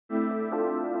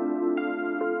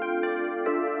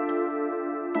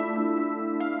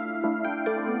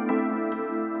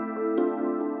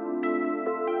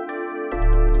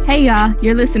Hey y'all,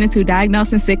 you're listening to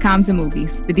Diagnosing Sitcoms and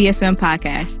Movies, the DSM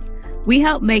podcast. We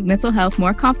help make mental health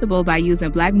more comfortable by using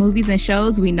Black movies and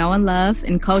shows we know and love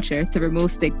and culture to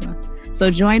remove stigma. So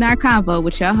join our convo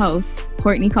with your host,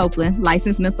 Courtney Copeland,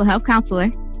 licensed mental health counselor.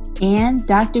 And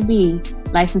Dr. B,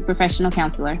 licensed professional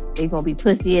counselor. It's gonna be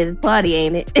pussy at the party,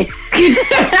 ain't it?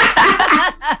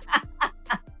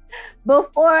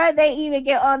 Before they even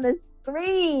get on the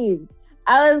screen,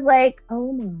 I was like,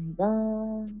 oh my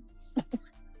God.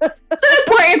 It's an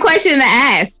important question to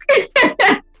ask.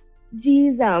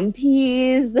 G's and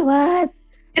P's, what?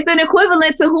 It's an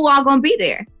equivalent to who all gonna be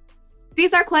there.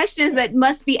 These are questions that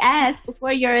must be asked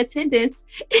before your attendance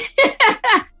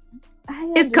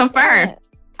is confirmed.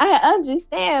 I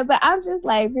understand, but I'm just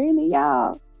like, really,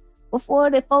 y'all?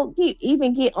 Before the folk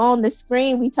even get on the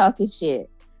screen, we talking shit.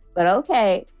 But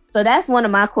okay, so that's one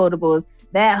of my quotables.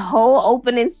 That whole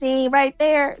opening scene right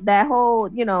there, that whole,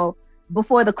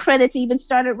 before the credits even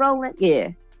started rolling,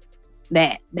 yeah,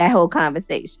 that whole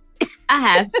conversation. I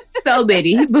have so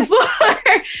many. Before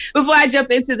I jump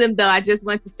into them, though, I just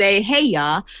want to say, hey,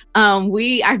 y'all.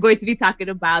 We are going to be talking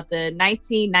about the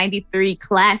 1993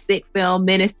 classic film,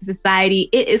 Menace to Society.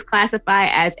 It is classified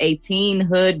as a teen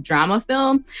hood drama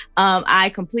film. I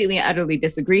completely and utterly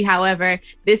disagree. However,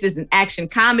 this is an action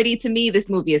comedy to me. This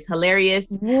movie is hilarious.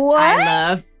 What? I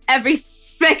love every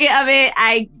second of it.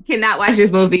 I cannot watch this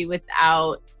movie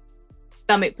without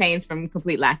stomach pains from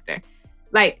complete laughter.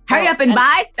 Like, hurry up and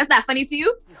buy? That's not funny to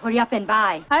you? Hurry up and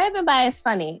buy. Hurry up and buy is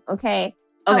funny, okay?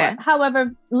 Okay.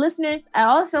 However, listeners, I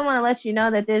also want to let you know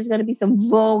that there's going to be some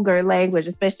vulgar language,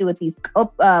 especially with these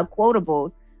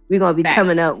quotables we're going to be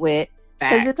coming up with.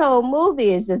 Because this whole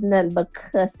movie is just nothing but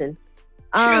cussing.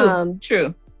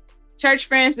 True. Church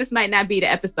friends, this might not be the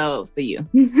episode for you.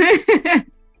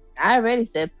 I already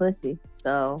said pussy,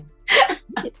 so...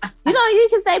 you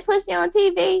can say pussy on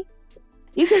TV.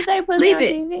 You can say pussy on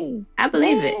TV. I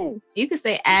believe it. You can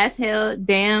say ass, hell,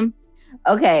 damn.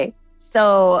 Okay,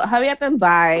 so hurry up and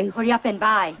buy. Hurry up and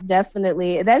buy.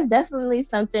 Definitely. That's definitely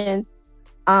something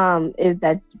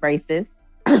that's racist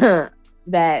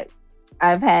that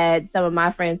I've had some of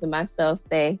my friends and myself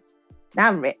say.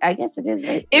 I guess it is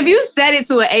racist. If you said it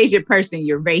to an Asian person,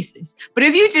 you're racist. But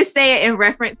if you just say it in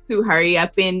reference to hurry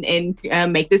up and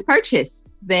make this purchase,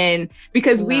 then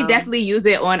because we definitely use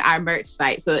it on our merch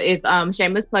site. So if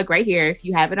shameless plug right here, if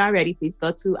you haven't already, please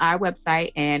go to our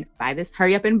website and buy this,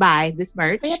 hurry up and buy this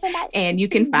merch. And you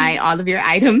can find all of your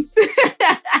items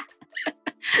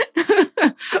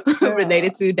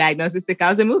related to Diagnosing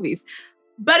Sitcoms and Movies.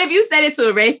 But if you said it to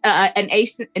a race, an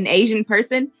Asian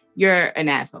person, you're an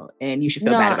asshole and you should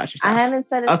feel bad about yourself. I haven't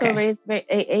said it to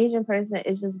an Asian person.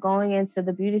 It's just going into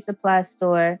the beauty supply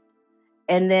store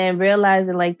and then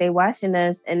realizing like they watching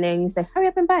us and then you say, hurry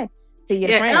up and buy to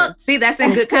your friends. No, see, that's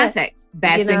in good context.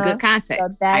 That's in good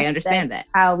context. So I understand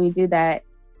that's how we do that.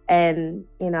 And,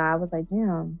 I was like,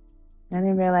 damn, I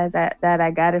didn't realize that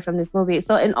I got it from this movie.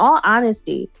 So in all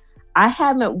honesty, I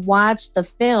haven't watched the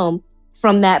film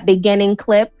from that beginning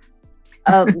clip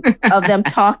of them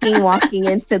walking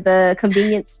into the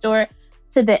convenience store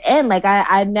to the end. Like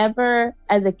I never,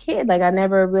 as a kid, like I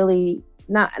never really,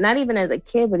 not even as a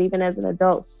kid, but even as an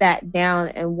adult, sat down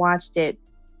and watched it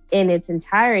in its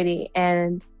entirety.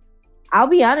 And I'll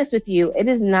be honest with you, it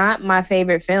is not my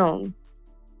favorite film.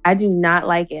 I do not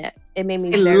like it. It made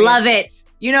me love it.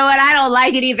 You know what? I don't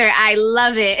like it either. I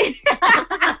love it.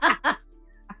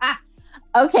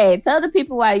 Okay, tell the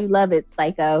people why you love it,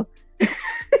 psycho.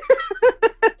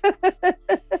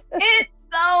 It's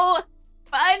so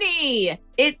funny.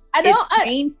 It's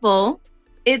painful.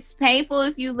 It's painful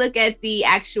if you look at the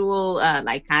actual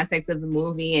context of the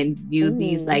movie and view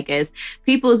these as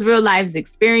people's real lives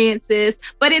experiences.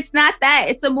 But it's not that.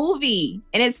 It's a movie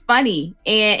and it's funny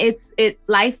and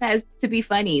life has to be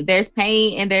funny. There's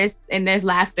pain and there's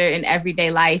laughter in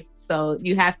everyday life. So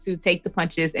you have to take the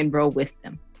punches and roll with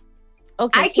them.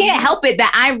 Okay, I can't help it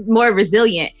that I'm more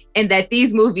resilient and that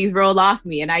these movies roll off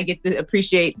me and I get to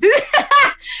appreciate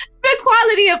the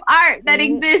quality of art that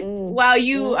exists while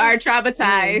you are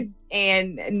traumatized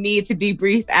and need to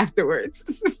debrief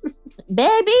afterwards.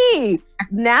 Baby,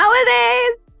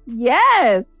 nowadays,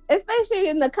 yes. Especially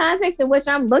in the context in which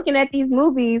I'm looking at these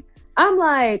movies, I'm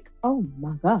like, oh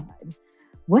my God,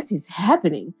 what is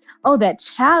happening? Oh, that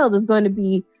child is going to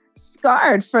be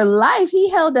scarred for life. He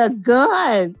held a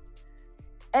gun.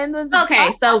 And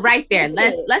so right there,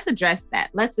 let's address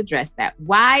that.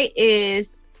 Why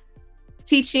is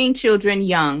teaching children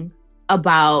young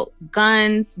about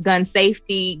guns, gun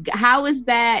safety, how is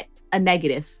that a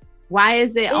negative? Why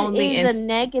is it only a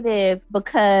negative?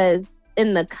 Because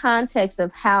in the context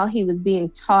of how he was being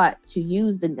taught to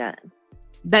use the gun,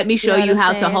 Let me show you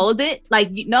how to hold it. Like,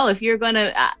 if you're going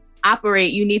to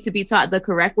operate, you need to be taught the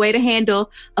correct way to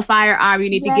handle a firearm. You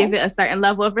need to give it a certain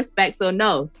level of respect. So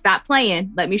no, stop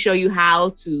playing. Let me show you how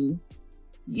to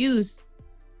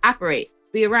operate,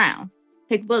 be around,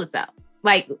 take the bullets out.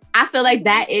 Like, I feel like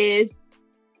that is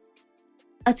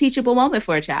a teachable moment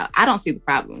for a child. I don't see the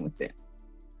problem with it.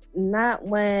 Not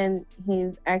when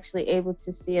he's actually able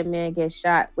to see a man get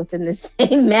shot within the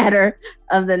same matter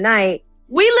of the night.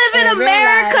 We live in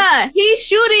America. He's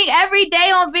shooting every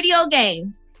day on video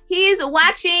games. He's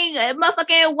watching a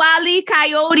motherfucking Wile E.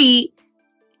 Coyote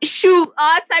shoot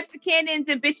all types of cannons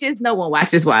and bitches. No one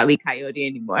watches Wile E. Coyote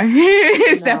anymore,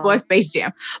 except for Space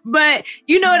Jam. But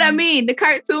you know what I mean? The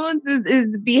cartoons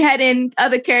is beheading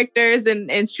other characters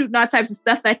and shooting all types of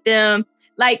stuff at them.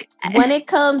 Like, when it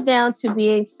comes down to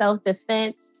being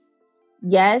self-defense,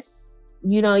 yes,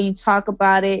 you talk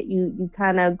about it, you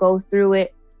kind of go through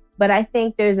it. But I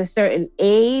think there's a certain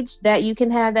age that you can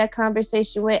have that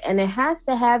conversation with, and it has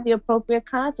to have the appropriate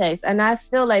context. And I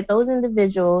feel like those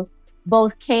individuals,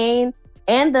 both Kane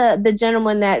and the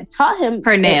gentleman that taught him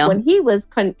Purnell when he was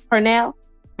Purnell,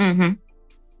 mm-hmm.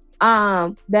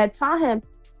 That taught him,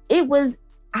 it was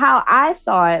how I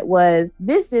saw it was,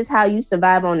 this is how you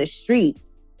survive on the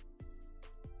streets.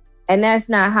 And that's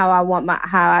not how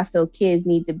I feel kids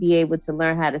need to be able to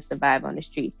learn how to survive on the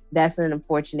streets. That's an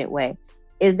unfortunate way.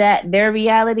 Is that their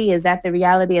reality? Is that the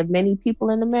reality of many people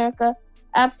in America?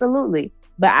 Absolutely.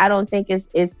 But I don't think it's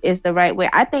the right way.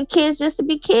 I think kids just to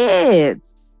be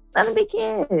kids. Let them be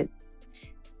kids.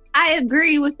 I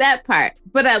agree with that part.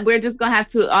 But we're just going to have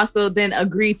to also then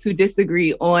agree to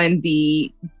disagree on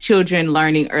the children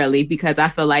learning early, because I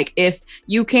feel like if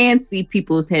you can see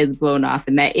people's heads blown off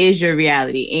and that is your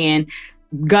reality and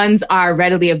guns are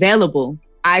readily available,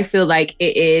 I feel like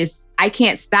I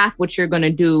can't stop what you're going to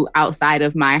do outside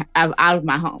of my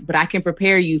home, but I can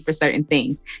prepare you for certain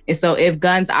things. And so if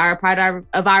guns are a part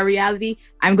of our reality,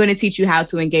 I'm going to teach you how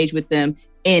to engage with them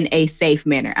in a safe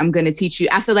manner. I'm going to teach you.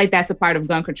 I feel like that's a part of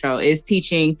gun control, is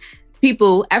teaching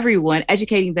people, everyone,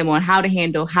 educating them on how to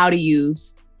handle, how to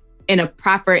use in a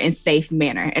proper and safe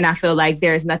manner. And I feel like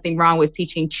there's nothing wrong with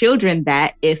teaching children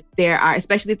that,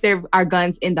 especially if there are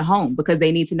guns in the home, because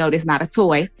they need to know it's not a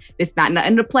toy. It's not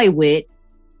nothing to play with,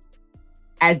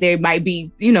 as there might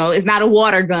be, it's not a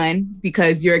water gun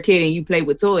because you're a kid and you play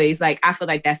with toys. Like, I feel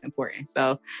like that's important.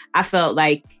 So I felt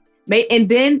like, and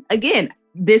then again,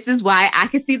 this is why I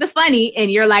can see the funny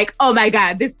and you're like, oh my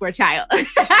God, this poor child.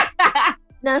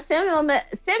 Now, Samuel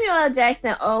L.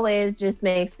 Jackson always just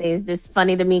makes things just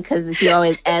funny to me because he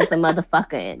always adds the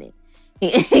motherfucker in it.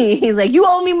 He's like, you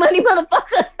owe me money,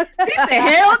 motherfucker. He said,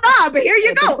 hell no, but here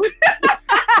you go.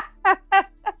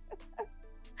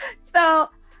 So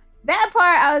that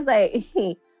part, I was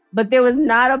like, but there was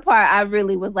not a part I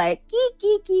really was like,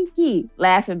 kee,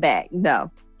 laughing back.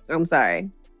 No, I'm sorry.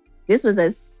 This was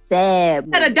a sad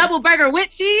movie. And a double burger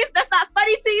with cheese? That's not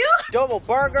funny to you? Double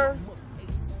burger?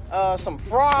 Some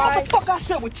fries. What the fuck I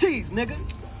said with cheese, nigga?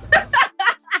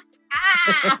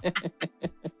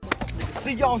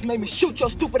 See, y'all made me shoot your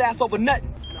stupid ass over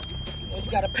nothing.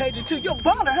 You got a pager too. You're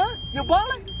balling, huh? You're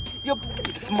balling? You're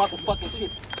this motherfucking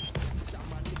shit.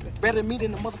 Better than me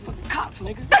than the motherfucking cops,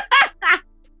 nigga.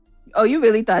 Oh, you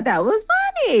really thought that was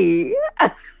funny?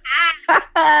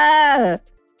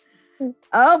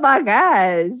 Oh my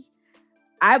gosh.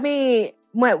 I mean,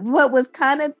 what was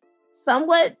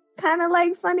somewhat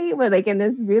like funny, but like in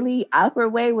this really awkward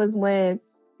way, was when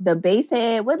the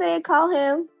basehead, what do they call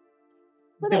him?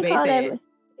 What do they call him?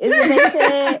 Is it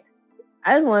basehead?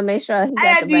 I just want to make sure he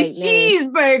got the right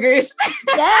name. Cheeseburgers.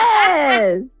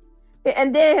 Yes.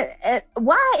 And then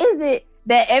why is it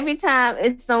that every time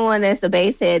it's someone that's a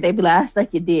basehead, they be like, I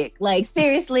suck your dick? Like,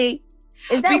 seriously?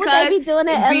 Is that what they be doing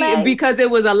in LA? Because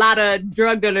it was a lot of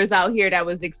drug dealers out here that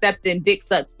was accepting dick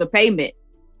sucks for payment.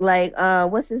 Like,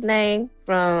 what's his name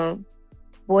from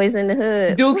Boys in the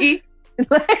Hood? Dookie.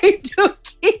 Like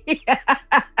Dookie.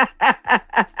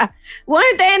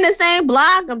 Weren't they in the same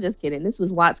block? I'm just kidding. This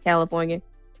was Watts, California.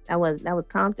 That was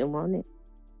Compton, wasn't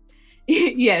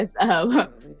it? Yes.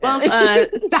 Both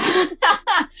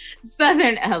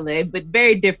Southern LA, but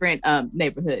very different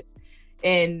neighborhoods.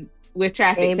 And with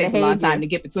traffic, it takes a long time to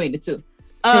get between the two.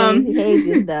 Same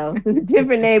behaviors, though.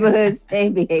 Different neighborhoods,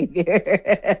 same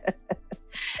behavior.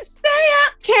 Stay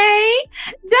up, Kate.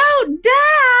 Don't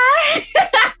die.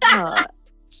 Oh,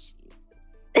 Jesus.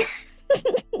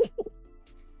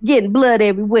 Getting blood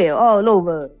everywhere, all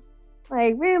over.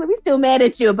 Like, really? We still mad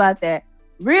at you about that?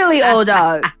 Really, old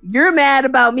dog? You're mad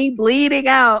about me bleeding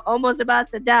out, almost about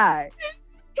to die.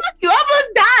 You almost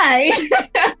died.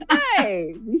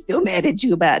 Hey, we still mad at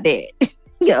you about that.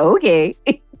 Yeah, okay.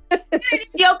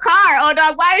 Your car, oh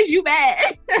dog, why is you mad?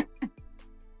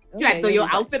 You had to throw your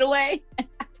outfit away?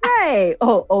 Right.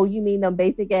 Oh, you mean them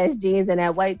basic ass jeans and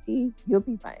that white tee? You'll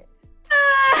be fine.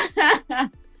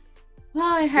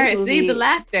 Oh, it hurts. See the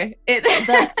laughter.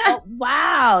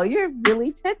 Wow, you're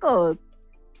really tickled.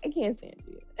 I can't stand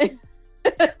you.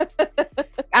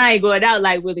 I ain't going out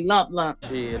like Willie Lump Lump.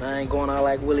 Shit, I ain't going out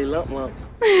like Willie Lump Lump.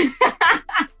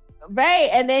 Right.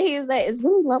 And then he was like, is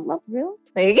Willie Lump Lump real?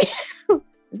 Like,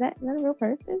 is that a real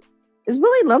person? Is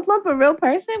Willie Lump Lump a real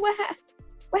person? What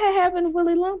had happened to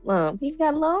Willie Lump Lump? He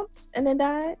got lumps and then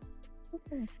died?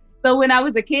 Okay. So when I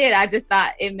was a kid, I just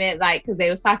thought it meant like, because they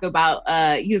was talking about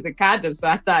using condoms. So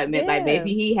I thought it meant like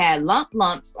maybe he had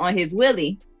lumps on his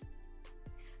willy.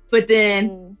 But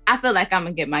then I feel like I'm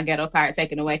going to get my ghetto card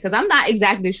taken away because I'm not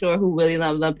exactly sure who Willie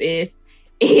Lump Lump is.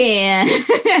 And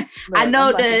look, I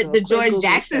know the George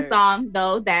Jackson song,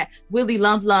 though, that Willie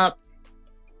Lump Lump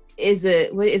is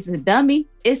a dummy.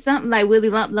 It's something like Willie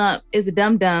Lump Lump is a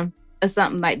dum dum or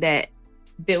something like that.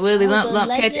 Did Willie Lump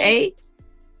Lump catch AIDS?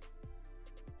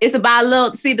 It's about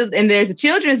and there's a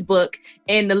children's book,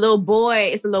 and the little boy,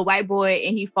 it's a little white boy,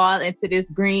 and he falls into this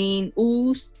green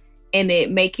ooze, and it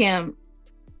make him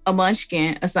a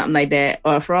munchkin or something like that,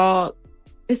 or a frog.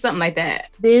 It's something like that.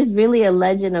 There's really a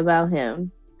legend about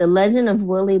him. The legend of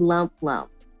Willie Lump Lump,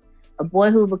 a boy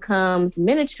who becomes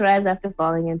miniaturized after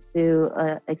falling into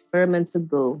an experimental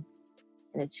goo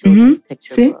in a children's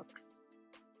picture book.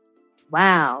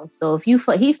 Wow. So if he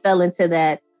fell into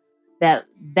that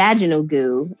vaginal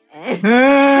goo. And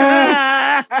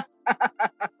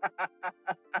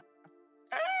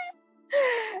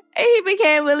he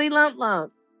became Willie Lump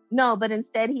Lump. No, but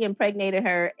instead he impregnated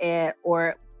her,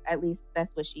 or at least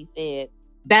that's what she said.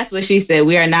 That's what she said.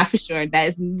 We are not for sure. That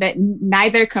is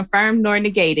neither confirmed nor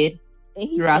negated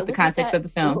throughout the context of the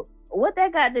film. What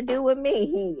that got to do with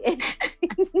me?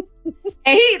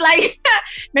 And he like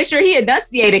make sure he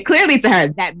enunciated clearly to her.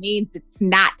 That means it's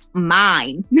not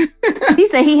mine. He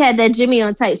said he had that Jimmy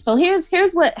on tight. So here's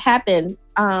what happened.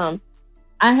 I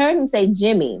heard him say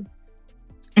Jimmy.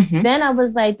 Mm-hmm. Then I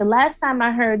was like, the last time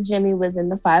I heard Jimmy was in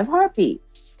the 5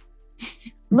 Heartbeats.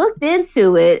 Looked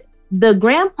into it. The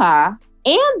grandpa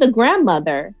and the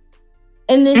grandmother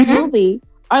in this movie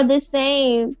are the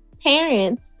same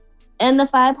parents in the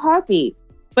 5 Heartbeats.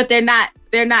 But they're not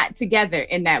together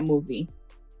in that movie.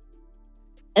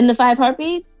 In the 5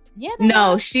 Heartbeats?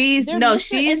 Yeah. She's and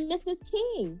Mrs.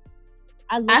 King.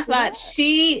 I thought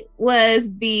she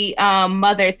was the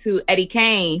mother to Eddie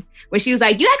Kane when she was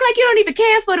like, "You act like you don't even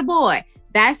care for the boy."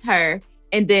 That's her.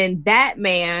 And then that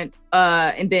man,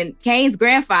 and then Kane's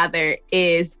grandfather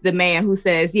is the man who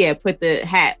says, "Yeah, put the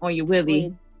hat on your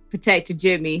willy, protect your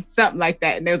Jimmy," something like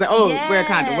that. And they was like, "Oh, wear a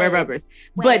condom, wear rubbers."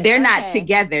 But they're not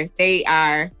together. They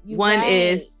are.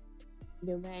 Is.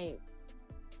 You're right.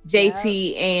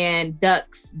 JT and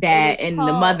Duck's dad, and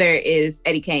the mother is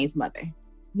Eddie Kane's mother.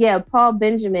 Yeah, Paul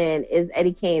Benjamin is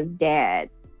Eddie Kane's dad.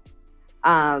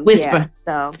 Whisper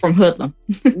from Hoodlum.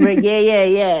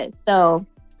 Yeah. So,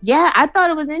 yeah, I thought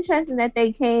it was interesting that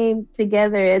they came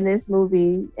together in this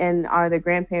movie and are the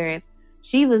grandparents.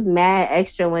 She was mad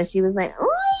extra when she was like, "Oh,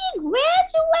 you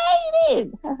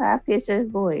graduated." I picture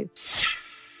his voice.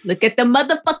 Look at the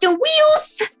motherfucking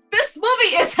wheels. This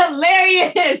movie is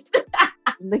hilarious.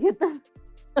 Look at them.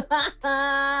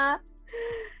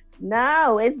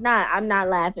 No, it's not. I'm not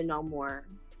laughing no more.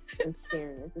 It's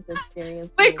serious. It's a serious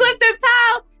movie. But Clifton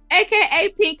Powell, aka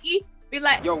Pinky, be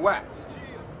like, "Yo, Wax.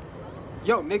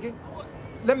 Yo, nigga.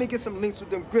 Let me get some links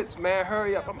with them grits, man.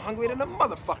 Hurry up. I'm hungry than a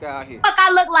motherfucker out here." Fuck,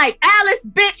 I look like Alice,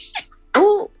 bitch.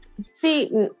 Oh,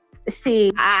 see.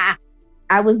 I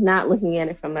was not looking at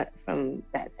it from that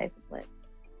type of lens.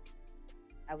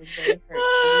 I was very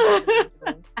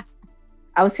hurt.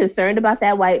 I was concerned about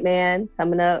that white man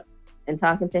coming up and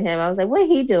talking to him. I was like, what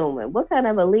he doing? What kind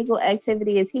of illegal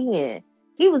activity is he in?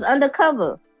 He was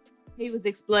undercover. He was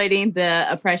exploiting the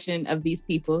oppression of these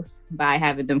peoples by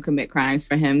having them commit crimes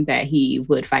for him that he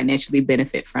would financially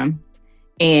benefit from,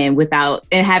 and while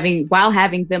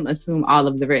having them assume all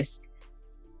of the risk.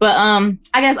 But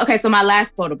I guess, okay, so my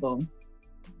last quotable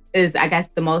is, I guess,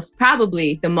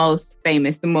 probably the most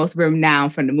famous, the most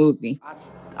renowned from the movie.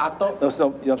 I thought... No, so,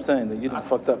 you know what I'm saying? That you done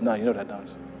fucked up now. You know that, don't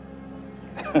you?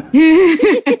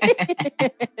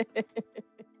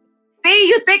 See,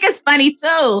 you think it's funny,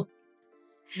 too.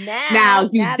 Now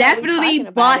you definitely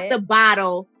bought the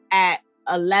bottle at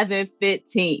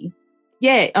 11:15.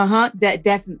 Yeah, that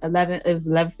definitely 11. It was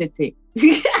 11:15.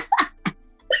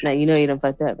 Now you know you done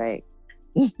fucked up, right?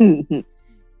 You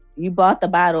bought the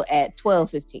bottle at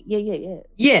 12:15. Yeah.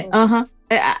 Yeah,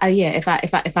 yeah.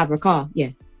 If I recall, yeah.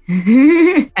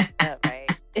 Yeah, right.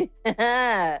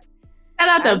 Shout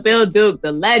out to Bill Duke,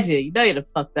 the legend. You know you're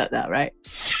fucked up now, right?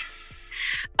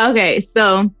 Okay,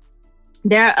 so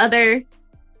there are other,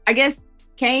 I guess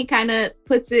Kane kind of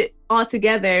puts it all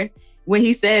together when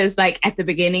he says, like, at the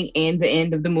beginning and the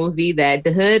end of the movie that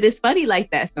the hood is funny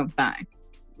like that sometimes.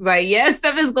 Like, yeah,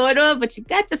 stuff is going on, but you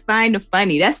got to find the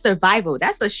funny. That's survival.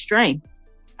 That's a strength.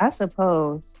 I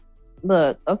suppose.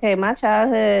 Look, okay, my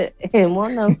childhood didn't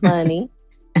want no funny.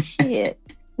 Shit.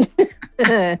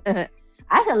 I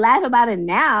can laugh about it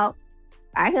now.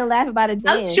 I can laugh about it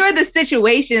then. I'm sure the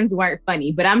situations weren't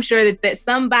funny, but I'm sure that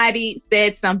somebody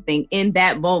said something in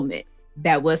that moment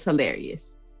that was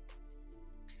hilarious.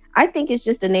 I think it's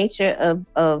just the nature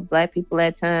of Black people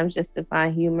at times just to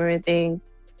find humor in things.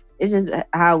 It's just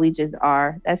how we just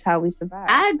are. That's how we survive.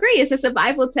 I agree. It's a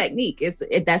survival technique.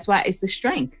 That's why it's a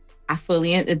strength. I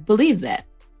fully believe that.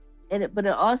 But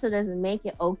it also doesn't make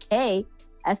it okay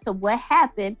as to what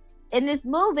happened in this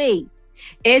movie.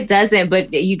 It doesn't,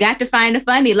 but you got to find the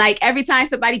funny. Like every time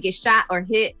somebody gets shot or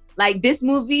hit, like this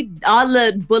movie, all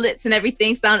the bullets and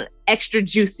everything sound extra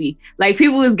juicy. Like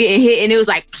people was getting hit and it was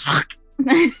like,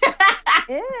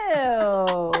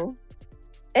 ew.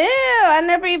 Ew, I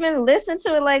never even listened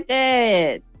to it like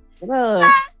that.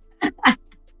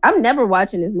 I'm never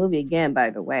watching this movie again, by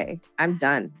the way. I'm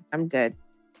done. I'm good.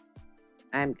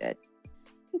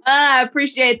 I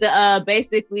appreciate the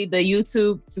basically the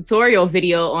YouTube tutorial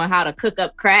video on how to cook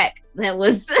up crack that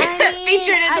was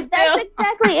featured in the film. That's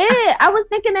exactly it. I was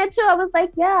thinking that too. I was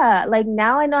like, yeah, like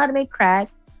now I know how to make crack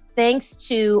thanks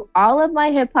to all of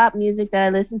my hip hop music that I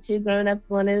listened to growing up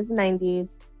in the 90s,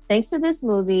 thanks to this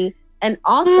movie, and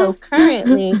also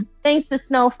currently thanks to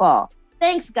Snowfall.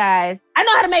 Thanks, guys. I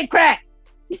know how to make crack.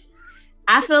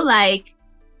 I feel like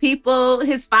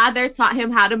his father taught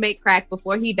him how to make crack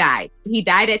before he died. He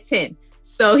died at 10.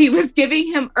 So he was giving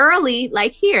him early,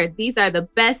 like, here, this is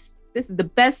the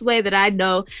best way that I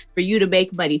know for you to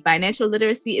make money. Financial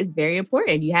literacy is very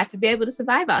important. You have to be able to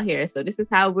survive out here. So this is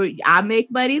how I make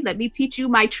money. Let me teach you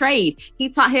my trade. He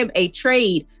taught him a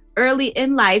trade early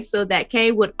in life so that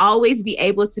Kane would always be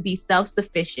able to be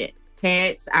self-sufficient.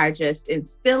 Parents are just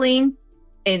instilling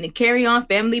and carry on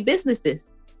family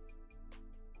businesses.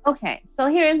 Okay, so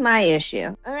here's my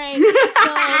issue. All right,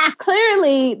 so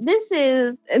clearly this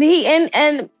is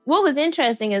and what was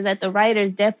interesting is that the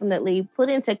writers definitely put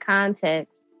into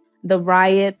context the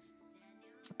riots,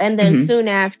 and then soon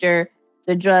after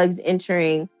the drugs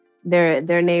entering their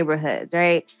neighborhoods,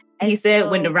 right? And he said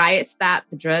when the riots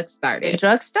stopped, the drugs started. The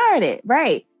drugs started,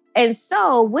 right? And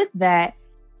so with that,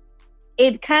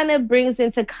 it kind of brings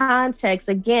into context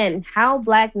again how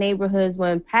Black neighborhoods were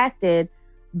impacted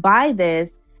by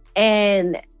this.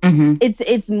 And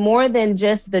it's more than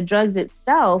just the drugs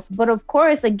itself, but of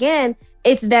course, again,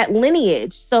 it's that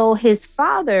lineage. So his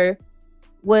father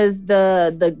was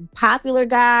the popular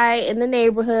guy in the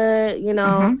neighborhood, you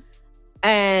know,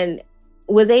 and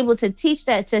was able to teach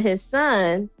that to his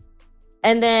son.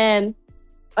 And then,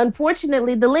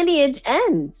 unfortunately, the lineage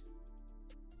ends.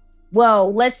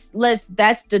 Well,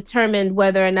 that's determined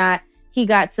whether or not he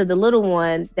got to the little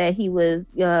one that he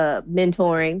was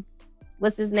mentoring.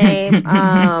 What's his name?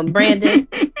 Brandon.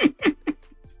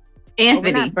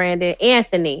 Anthony. Not Brandon.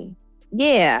 Anthony.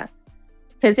 Yeah.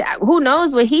 Because who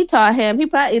knows what he taught him. He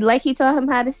probably, like he taught him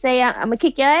how to say, I'm going to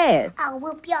kick your ass. I'll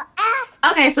whoop your ass.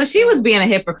 Okay, so she was being a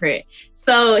hypocrite.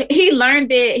 So he learned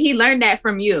that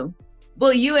from you.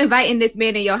 Well, you inviting this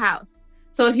man in your house.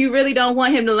 So if you really don't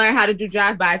want him to learn how to do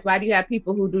drive-bys, why do you have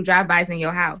people who do drive-bys in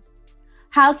your house?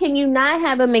 How can you not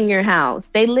have them in your house?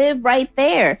 They live right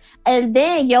there. And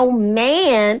then your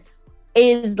man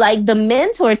is like the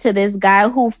mentor to this guy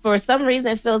who for some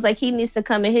reason feels like he needs to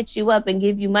come and hit you up and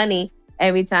give you money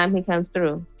every time he comes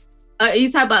through.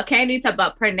 You talk about Kane, you talk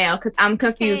about Pernell, because I'm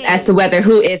confused as to whether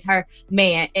who is her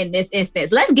man in this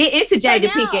instance. Let's get into Jada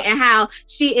Pinkett and how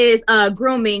she is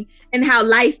grooming and how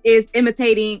life is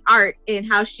imitating art and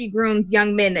how she grooms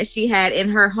young men that she had in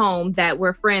her home that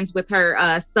were friends with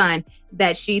her son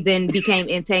that she then became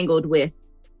entangled with.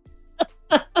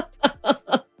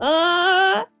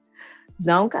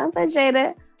 Don't come for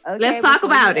Jada. Okay, let's talk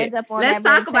about it. Let's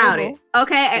talk about it.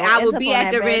 Okay, and I will be at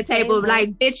the red table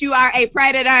like, bitch, you are a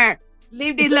predator.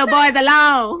 Leave these little boys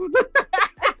alone.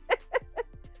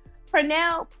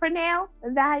 Pernell,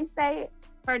 is that how you say it?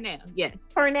 Pernell, yes.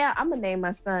 Pernell, I'm gonna name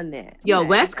my son that. Yo,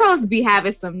 West Coast be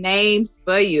having some names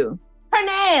for you.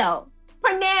 Pernell,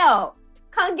 come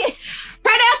get.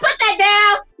 Pernell, put that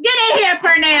down. Get in here,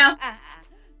 Pernell.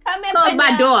 Come in. Close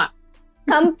my door.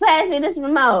 Come pass me this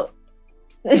remote.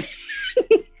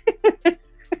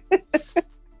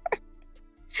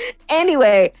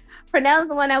 Anyway, Purnell's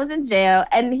the one that was in jail,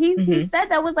 and he said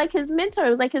that was like his mentor. It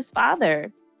was like his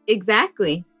father.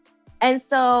 Exactly. And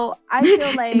so I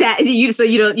feel like that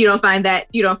you don't find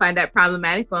that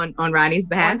problematic on Ronnie's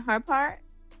behalf? On her part?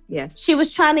 Yes. She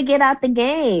was trying to get out the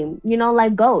game,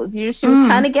 like Ghost. She was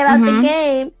trying to get out the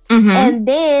game. And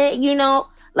then,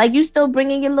 like you still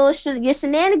bringing your your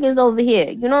shenanigans over here.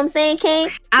 You know what I'm saying, Kane?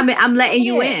 I'm letting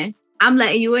you in. I'm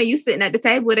letting you in. You sitting at the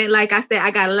table. And like I said,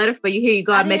 I got a letter for you. Here you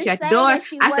go. I met you at the door. I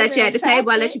sat you at the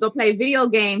table. I let you go play video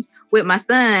games with my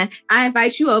son. I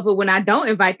invite you over when I don't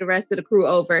invite the rest of the crew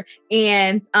over.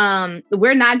 And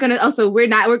we're going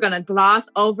to gloss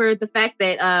over the fact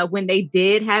that when they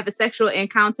did have a sexual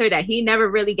encounter that he never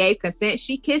really gave consent.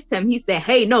 She kissed him. He said,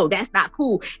 hey, no, that's not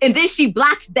cool. And then she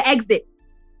blocked the exit.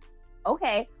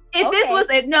 Okay. If this was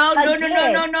no.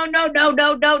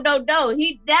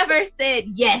 He never said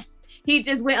yes. He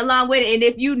just went along with it. And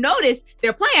if you notice,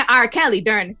 they're playing R. Kelly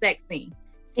during the sex scene.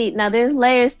 See, now there's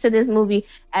layers to this movie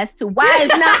as to why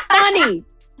it's not funny.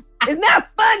 It's not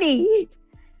funny.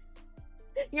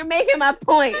 You're making my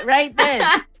point right then.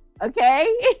 Okay?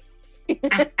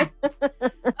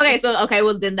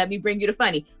 Well, then let me bring you the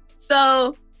funny.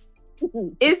 So,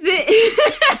 is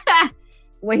it...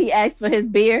 When he asked for his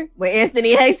beer, when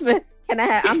Anthony asked for,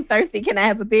 I'm thirsty, can I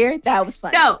have a beer? That was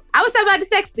funny. No, I was talking about the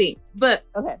sex scene, but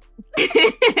okay.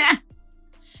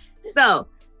 So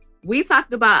we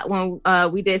talked about when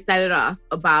we did Set It Off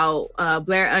about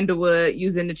Blair Underwood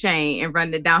using the chain and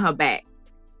running it down her back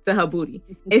to her booty.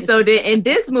 And so in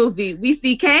this movie, we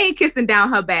see Kane kissing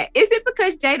down her back. Is it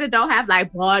because Jada don't have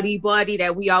like body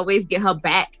that we always get her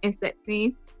back in sex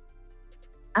scenes?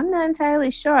 I'm not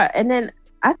entirely sure. And then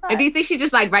I thought, or do you think she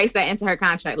just like writes that into her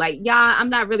contract? Like, y'all, I'm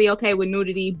not really okay with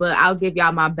nudity, but I'll give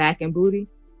y'all my back and booty.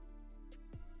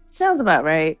 Sounds about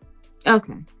right.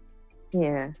 Okay.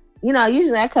 Yeah.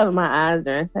 Usually I cover my eyes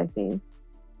during sex scenes.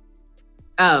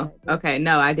 Oh, okay.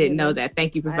 No, I didn't know that.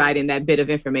 Thank you for providing that bit of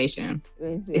information.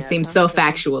 It seems so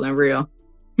factual and real.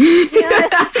 You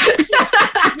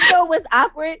know what's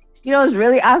awkward? What's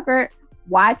really awkward?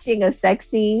 Watching a sex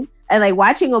scene. And like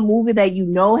watching a movie that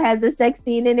has a sex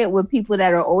scene in it with people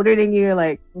that are older than you, you're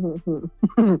like,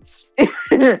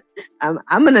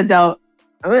 I'm an adult.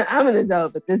 I'm an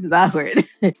adult, but this is awkward.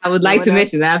 I would like to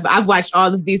mention that I've watched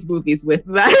all of these movies with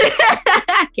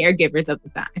caregivers at the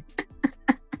time.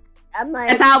 I'm like,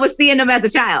 that's how I was seeing them as a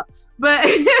child. But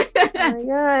oh my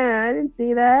God, I didn't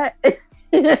see that.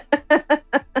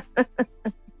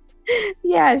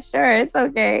 Yeah, sure, it's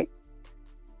okay.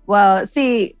 Well,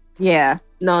 see, yeah.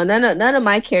 No, none of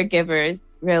my caregivers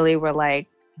really were like,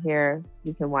 here,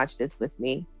 you can watch this with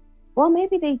me. Well,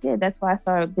 maybe they did. That's why I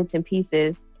saw bits and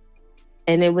pieces.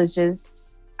 And it was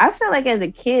just, I feel like as a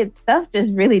kid, stuff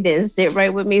just really didn't sit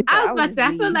right with me. So I was about to say,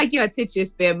 I feel like your attention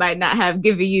span might not have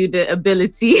given you the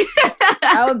ability.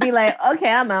 I would be like, okay,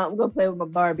 I'm out. I'm going to play with my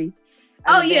Barbie.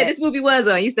 This movie was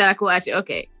on. You said I could watch it.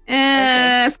 Okay.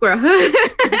 Squirrel. Squirrel.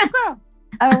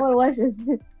 I don't want to watch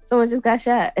this. Someone just got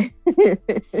shot.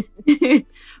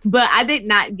 But I did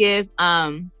not give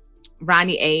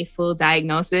Ronnie a full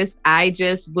diagnosis. I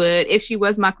just would, if she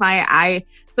was my client, I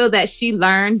feel that she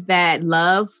learned that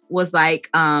love was like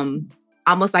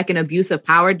almost like an abuse of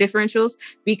power differentials,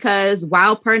 because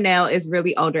while Purnell is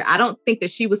really older, I don't think that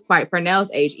she was quite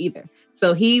Purnell's age either.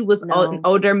 So he was an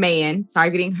older man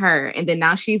targeting her, and then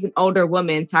now she's an older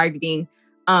woman targeting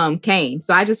Kane.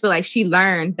 So I just feel like she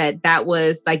learned that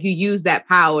was like, you use that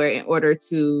power in order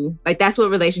to, like, that's what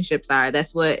relationships are.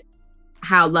 That's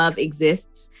how love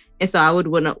exists. And so I would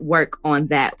want to work on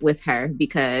that with her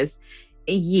because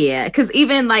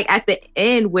even like at the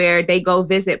end where they go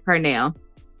visit Purnell,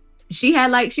 she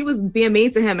was being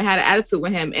mean to him and had an attitude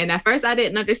with him. And at first I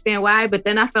didn't understand why, but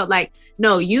then I felt like,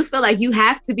 no, you feel like you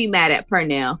have to be mad at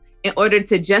Purnell in order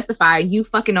to justify you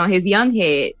fucking on his young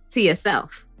head to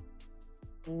yourself.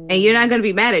 And you're not going to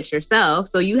be mad at yourself.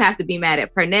 So you have to be mad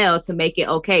at Purnell to make it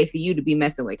okay for you to be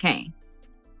messing with Kane.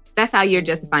 That's how you're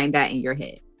justifying that in your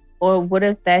head. Or what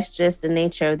if that's just the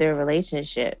nature of their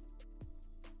relationship?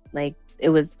 Like it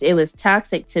was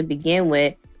toxic to begin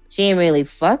with. She ain't really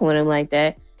fucking with him like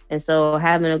that. And so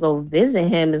having to go visit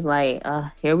him is like,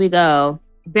 here we go.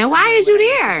 Then why is you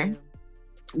there?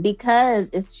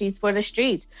 Because she's for the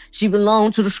streets. She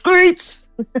belongs to the streets.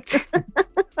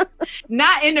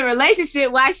 Not in a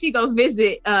relationship. Why she go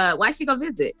visit?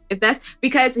 If that's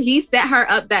because he set her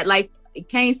up, that like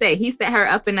Kane said, he set her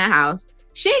up in the house.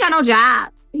 She ain't got no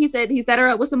job. He said he set her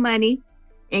up with some money,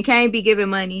 and Kane be giving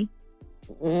money.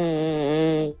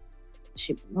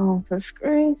 She belongs to the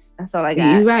streets. That's all I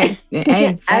got. You right.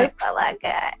 Hey, that's all I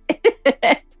got.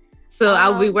 So I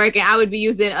would be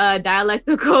using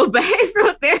dialectical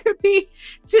behavioral therapy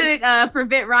to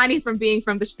prevent Ronnie from being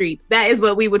from the streets. That is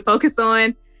what we would focus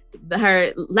on.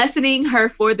 Her lessening her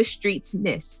for the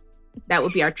streets-ness. That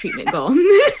would be our treatment goal. We're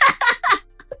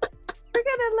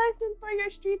gonna lessen for your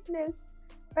streets-ness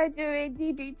by doing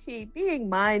DBT, being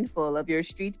mindful of your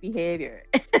street behavior.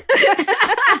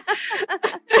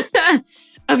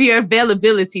 Of your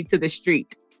availability to the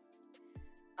street.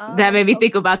 That made me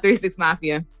think about 3 6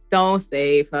 Mafia. Don't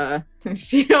save her.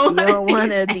 She don't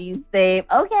want to be saved.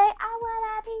 Okay, I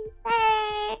want to be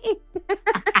saved.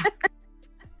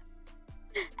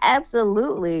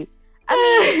 Absolutely.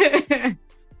 I mean,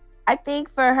 I think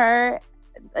for her,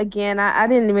 again, I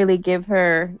didn't really give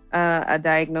her a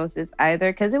diagnosis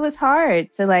either, because it was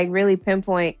hard to like really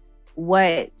pinpoint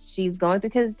what she's going through,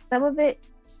 because some of it,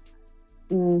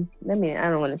 I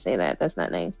don't want to say that. That's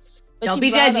not nice. But don't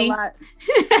be judgy.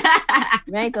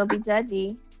 Right, don't be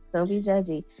judgy. Don't be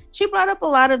judgy. She brought up a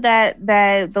lot of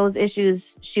those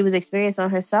issues she was experiencing on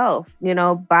herself,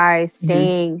 by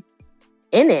staying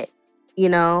in it,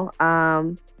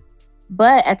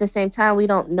 but at the same time, we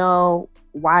don't know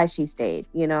why she stayed,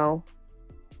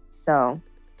 so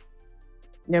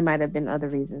there might have been other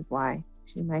reasons why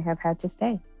she might have had to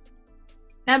stay.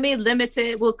 I mean,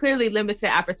 clearly limited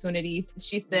opportunities.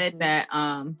 She said that,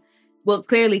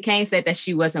 clearly Kane said that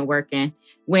she wasn't working.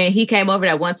 When he came over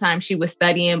that one time, she was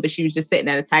studying, but she was just sitting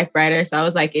at a typewriter. So I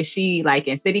was like, is she like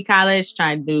in City College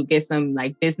trying to get some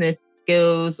like business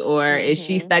skills, or is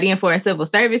she studying for a civil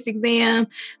service exam?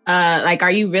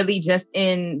 Are you really just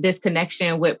in this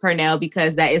connection with Pernell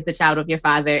because that is the child of your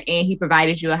father and he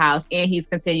provided you a house and he's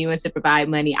continuing to provide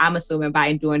money, I'm assuming,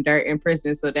 by doing dirt in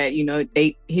prison so that,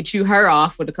 they hit her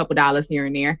off with a couple dollars here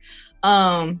and there.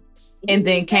 And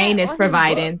then Kane is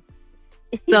providing.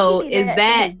 So is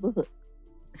that...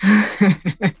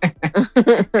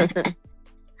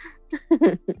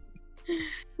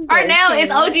 Pernell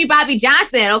is OG Bobby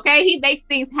Johnson, okay? He makes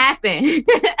things happen.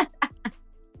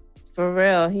 For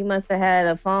real. He must have had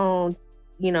a phone,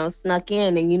 snuck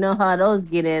in, and you know how those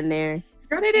get in there.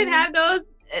 Girl, they didn't have those.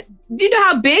 Do you know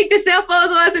how big the cell phones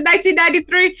was in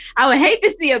 1993? I would hate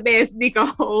to see a man sneak a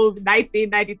whole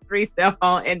 1993 cell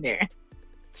phone in there.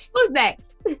 Who's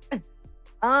next?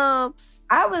 I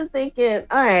was thinking,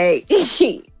 all right,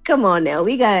 come on now.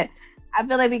 I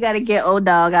feel like we got to get old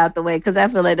dog out the way, because I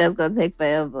feel like that's going to take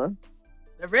forever.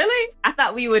 Really? I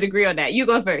thought we would agree on that. You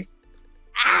go first.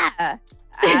 I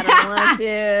don't want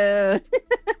to.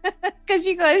 Because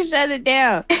you're going to shut it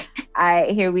down. All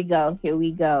right, here we go.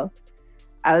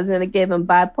 I was going to give him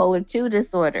bipolar 2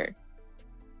 disorder.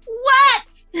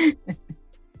 What?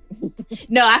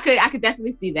 No, I could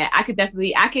definitely see that. I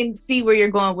can see where you're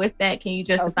going with that. Can you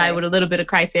justify with a little bit of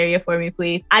criteria for me,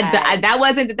 please? That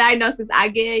wasn't the diagnosis I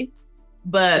gave,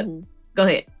 but go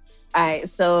ahead. All right.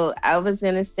 So I was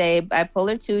going to say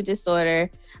bipolar 2 disorder,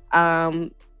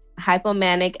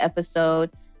 hypomanic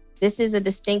episode. This is a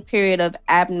distinct period of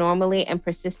abnormally and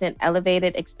persistent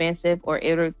elevated, expansive, or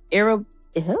irritable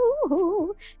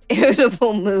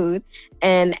mood,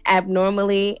 and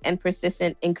abnormally and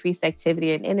persistent increased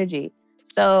activity and energy.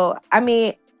 So, I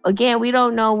mean, again, we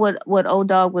don't know what old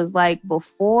dog was like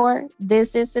before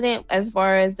this incident as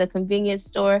far as the convenience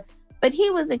store, but he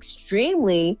was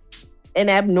extremely and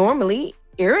abnormally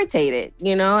irritated,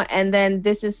 and then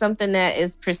this is something that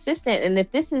is persistent. And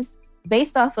if this is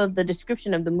based off of the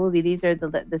description of the movie, these are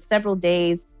the several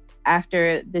days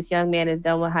after this young man is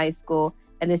done with high school.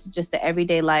 And this is just the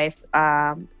everyday life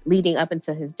leading up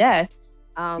until his death.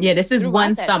 This is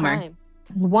one summer.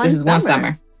 One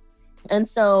summer. And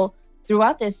so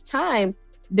throughout this time,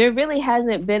 there really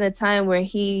hasn't been a time where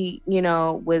he,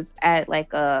 was at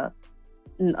like I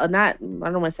don't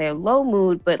want to say a low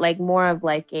mood, but like more of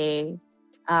like a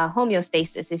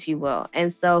homeostasis, if you will.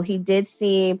 And so he did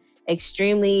seem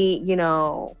extremely,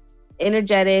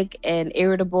 energetic and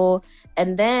irritable.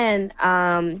 And then,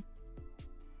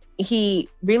 he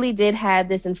really did have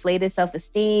this inflated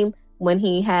self-esteem when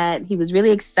he was really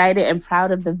excited and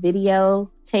proud of the video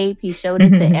tape. He showed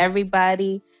it to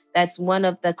everybody. That's one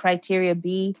of the criteria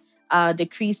B,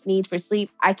 decreased need for sleep.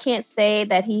 I can't say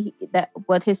that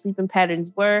what his sleeping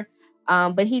patterns were,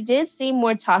 but he did seem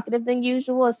more talkative than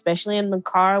usual, especially in the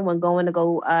car when going to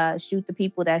go shoot the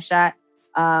people that shot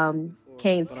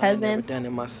Kane's cousin. I never done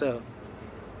it myself.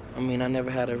 I mean, I never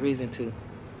had a reason to.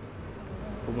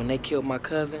 But when they killed my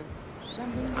cousin,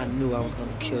 I knew I was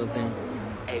gonna kill them.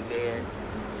 Hey man,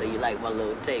 so you like my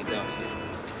little tape, don't you?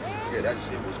 Yeah, that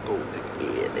shit was cool,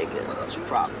 nigga. Yeah, nigga, that's a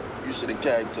problem. You should have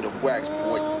carried to the wax,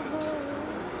 boy.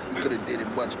 You could have did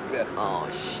it much better. Oh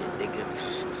shit, nigga.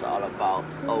 It's all about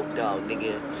old dog,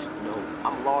 nigga.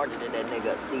 I'm larger than that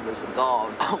nigga Steven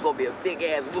Seagal. I'm gonna be a big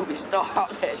ass movie star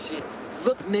off that shit.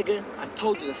 Look, nigga, I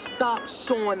told you to stop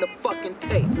showing the fucking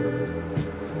tape.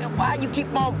 And why you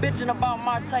keep on bitching about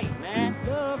my tape, man?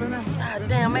 God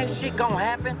damn, ain't shit gonna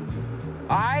happen.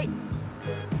 All right?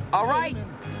 All right?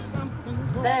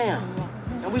 Damn.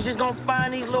 And we just gonna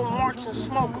find these little marks and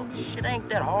smoke them. Shit ain't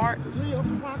that hard.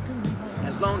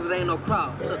 As long as it ain't no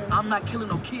crowd. Look, I'm not killing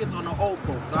no kids or no old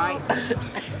folks, all right?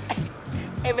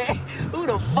 Hey, man, who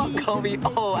the fuck gonna be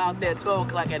old out there 12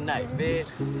 o'clock at night, man?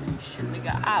 Shit,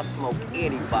 nigga, I'll smoke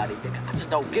anybody, nigga. I just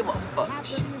don't give a fuck.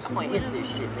 Shit, I'm gonna hit this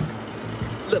shit,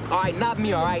 nigga. Look, all right, not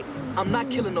me, all right? I'm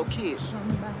not killing no kids.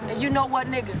 And you know what,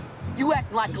 nigga? You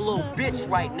acting like a little bitch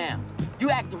right now. You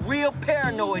acting real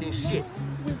paranoid and shit.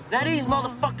 Now these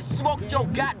motherfuckers smoked your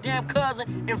goddamn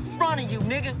cousin in front of you,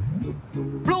 nigga.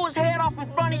 Blew his head off in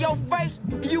front of your face,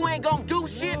 and you ain't gonna do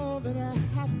shit?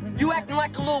 You acting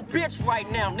like a little bitch right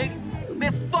now, nigga.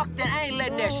 Man, fuck that, I ain't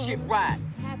letting that shit ride.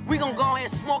 We gonna go ahead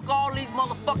and smoke all these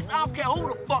motherfuckers. I don't care who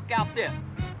the fuck out there.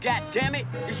 God damn it,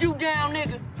 is you down,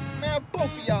 nigga? Man,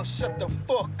 both of y'all shut the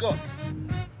fuck up.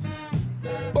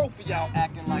 Both of y'all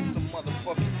acting like some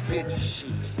motherfucking bitches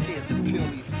shit. Scared to peel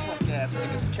these punk ass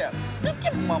niggas cap. Man,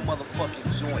 give me my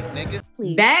motherfucking joint, nigga.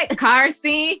 Please. That car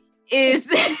scene is...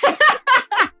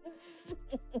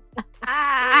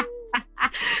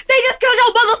 They just killed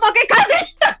your motherfucking cousin.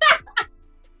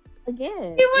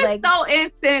 Again, He was so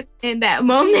intense in that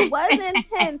moment. He was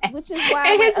intense, which is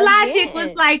why. And his logic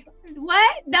was like,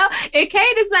 what? No. And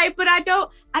Kane is like, but I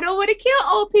don't want to kill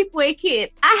old people and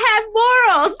kids. I have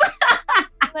morals.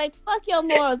 Like, fuck your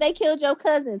morals. They killed your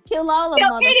cousins. Kill all of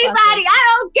them. Kill anybody.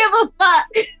 I don't give a fuck.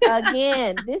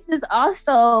 Again, this is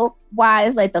also why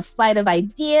it's like the flight of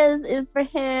ideas is for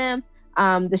him.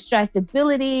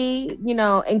 Distractibility, you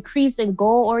know, increase in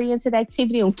goal-oriented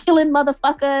activity on killing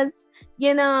motherfuckers,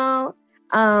 you know,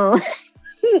 and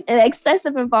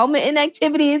excessive involvement in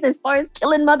activities as far as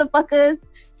killing motherfuckers.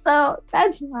 So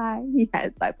that's why he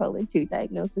has bipolar 2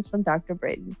 diagnosis from Dr.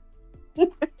 Britton.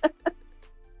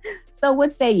 So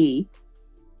what say ye?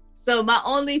 So my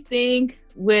only thing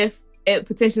with it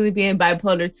potentially being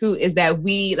bipolar 2 is that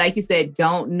we, like you said,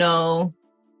 don't know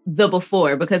the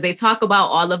before, because they talk about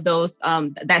all of those,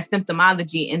 that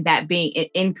symptomology and that being an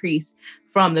increase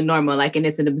from the normal, like, and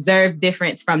it's an observed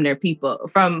difference from their people,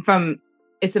 from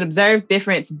it's an observed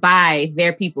difference by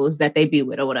their peoples that they be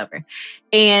with or whatever.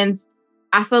 And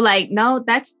I feel like, no,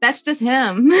 that's just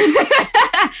him.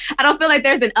 I don't feel like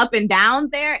there's an up and down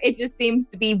there. It just seems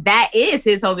to be that is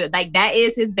his whole, like, that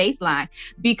is his baseline,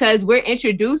 because we're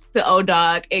introduced to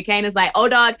O-Dog and Kane is like,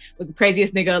 O-Dog was the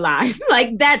craziest nigga alive.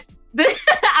 Like, that's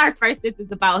our first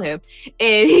sentence about him.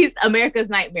 And he's America's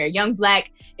nightmare, young,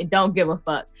 black, and don't give a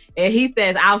fuck. And he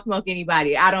says, I'll smoke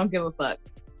anybody. I don't give a fuck.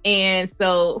 And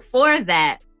so for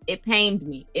that, it pained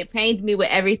me. It pained me with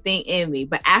everything in me.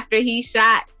 But after he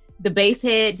shot the base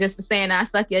head just for saying I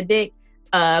suck your dick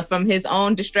from his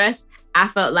own distress, I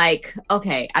felt like,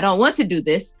 okay, I don't want to do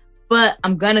this, but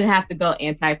I'm gonna have to go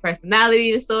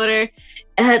anti-personality disorder.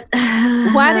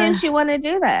 Why didn't you want to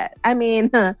do that? I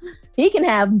mean, he can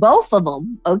have both of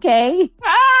them, okay?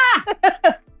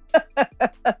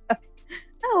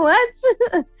 What?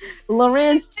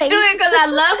 Lorenz Tate. Do it because I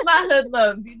love my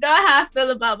hoodlums. You know how I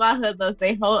feel about my hoodlums.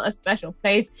 They hold a special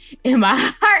place in my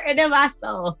heart and in my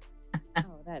soul. Oh,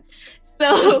 that's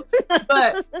so,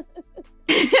 but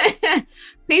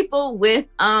people with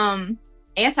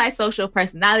antisocial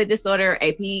personality disorder,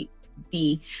 APD,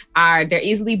 they're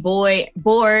easily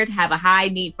bored, have a high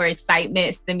need for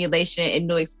excitement, stimulation, and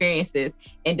new experiences.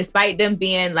 And despite them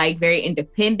being like very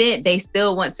independent, they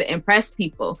still want to impress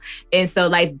people. And so,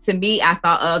 like, to me, I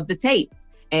thought of the tape.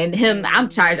 And him, I'm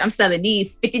selling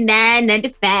these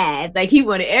 $59.95. Like, he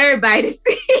wanted everybody to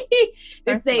see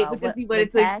the tape because he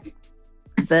wanted to.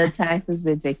 The tax is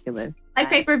ridiculous. Like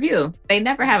pay-per-view. They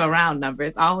never have a round number.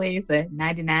 It's always a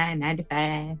 99,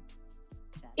 95.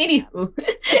 Anywho.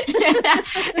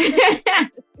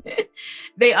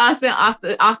 They also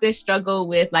often struggle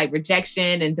with like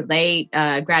rejection and delayed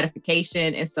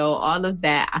gratification. And so all of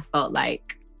that, I felt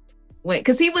like,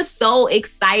 because he was so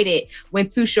excited when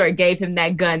Too Short gave him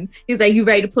that gun. He's like, you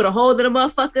ready to put a hole in the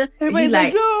motherfucker? Everybody's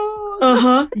like,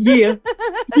 yeah,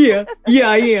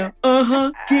 I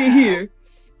am. Get here.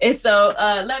 And so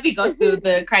let me go through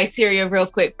the criteria real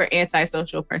quick for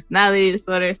antisocial personality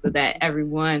disorder so that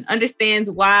everyone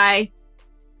understands why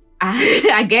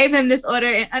I gave him this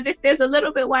order and understands a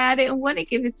little bit why I didn't want to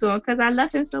give it to him, because I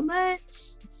love him so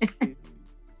much.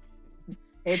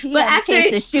 If he had a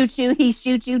chance to shoot you, he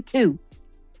shoot you too.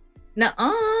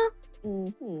 Nuh-uh.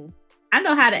 I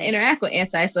know how to interact with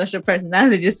antisocial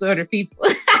personality disorder people.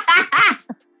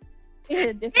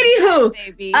 Anywho,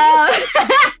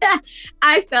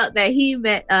 I felt that he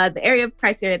met the area of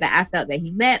criteria that I felt that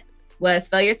he met was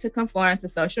failure to conform to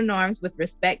social norms with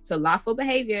respect to lawful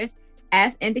behaviors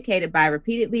as indicated by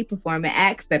repeatedly performing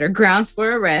acts that are grounds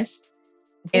for arrest,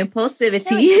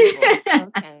 impulsivity,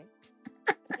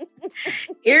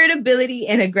 irritability,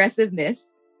 and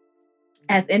aggressiveness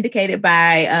as indicated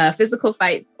by physical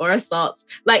fights or assaults.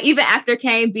 Like even after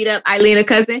Kane beat up Eileen, a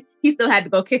cousin, he still had to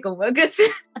go kick him one good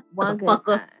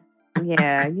time.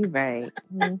 Yeah, you're right.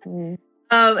 Mm-hmm.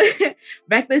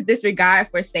 Reckless disregard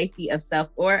for safety of self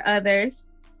or others.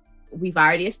 We've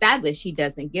already established he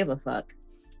doesn't give a fuck.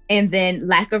 And then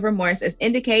lack of remorse is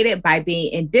indicated by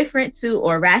being indifferent to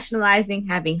or rationalizing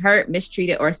having hurt,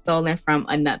 mistreated, or stolen from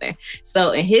another.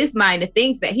 So in his mind, the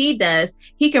things that he does,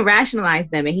 he can rationalize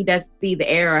them and he doesn't see the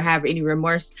error or have any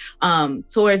remorse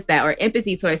towards that or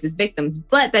empathy towards his victims.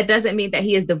 But that doesn't mean that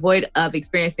he is devoid of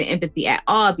experiencing empathy at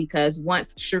all, because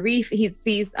once he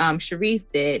sees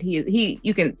Sharif dead,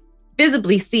 you can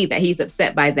visibly see that he's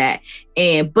upset by that,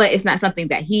 but it's not something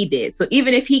that he did. So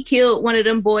even if he killed one of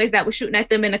them boys that was shooting at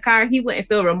them in the car, he wouldn't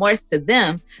feel remorse to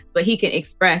them, but he can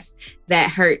express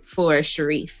that hurt for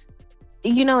Sharif.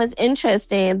 You know, it's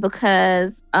interesting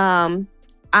because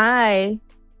I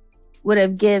would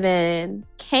have given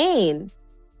Kane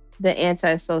the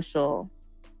antisocial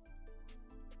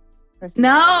person.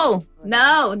 No.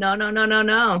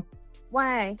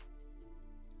 Why?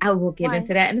 I will get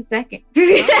into that in a second.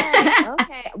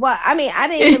 Okay. Well, I mean, I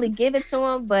didn't really give it to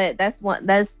him, but that's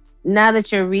now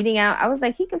that you're reading out, I was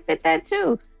like, he could fit that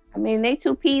too. I mean, they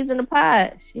two peas in a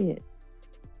pod. Shit.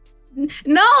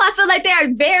 No, I feel like they are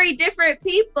very different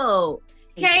people.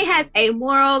 Kay has a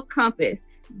moral compass.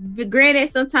 But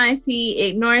granted, sometimes he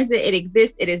ignores it. It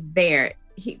exists. It is there.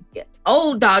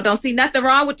 Old dog don't see nothing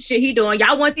wrong with the shit he doing.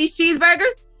 Y'all want these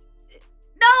cheeseburgers?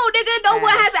 No, nigga, no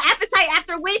one has an appetite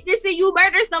after witnessing you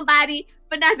murder somebody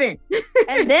for nothing.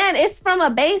 And then it's from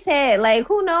a base head. Like,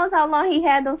 who knows how long he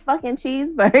had them fucking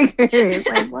cheeseburgers?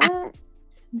 Like, what?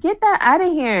 Get that out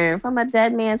of here from a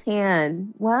dead man's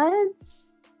hand. What?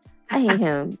 I hate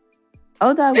him.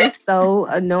 Old dog was so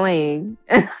annoying.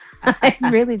 I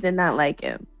really did not like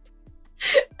him.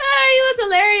 He was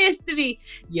hilarious to me.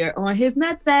 You're on his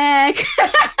nutsack.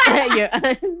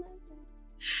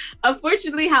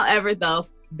 Unfortunately, however, though,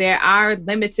 there are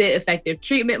limited effective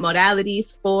treatment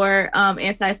modalities for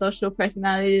antisocial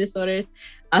personality disorders.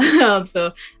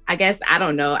 So I guess, I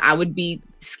don't know, I would be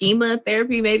schema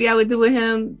therapy. Maybe I would do with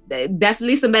him.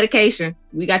 Definitely some medication.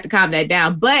 We got to calm that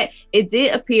down. But it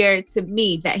did appear to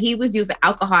me that he was using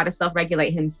alcohol to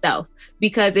self-regulate himself.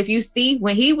 Because if you see,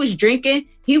 when he was drinking,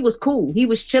 he was cool. He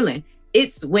was chilling.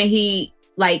 It's when he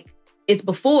it's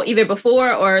either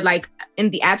before or like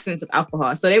in the absence of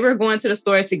alcohol. So they were going to the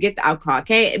store to get the alcohol.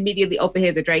 Kay immediately opened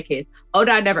his or drank his.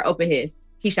 Odog never opened his.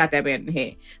 He shot that man in the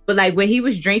head. But like when he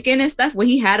was drinking and stuff, when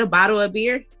he had a bottle of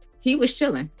beer, he was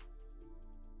chilling.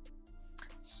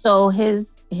 So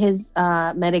his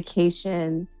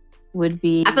medication would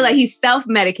be, I feel like he's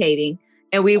self-medicating,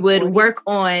 and we would work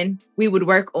on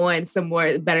some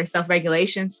more better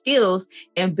self-regulation skills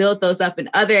and build those up in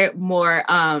other more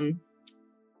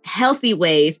healthy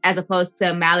ways, as opposed to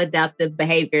maladaptive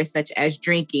behaviors such as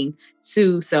drinking,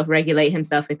 to self-regulate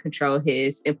himself and control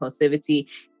his impulsivity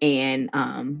and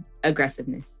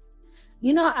aggressiveness.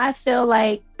 You know, I feel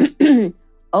like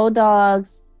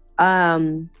Odog's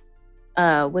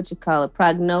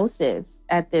prognosis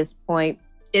at this point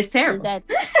is terrible. Is that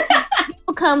he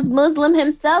becomes Muslim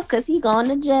himself because he going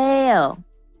to jail.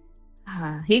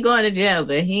 He going to jail,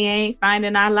 but he ain't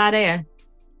finding Allah there.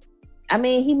 I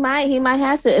mean, he might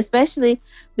have to, especially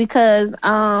because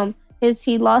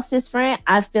he lost his friend.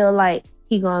 I feel like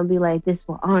he gonna be like, this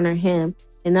will honor him,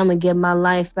 and I'm gonna get my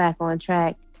life back on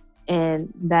track.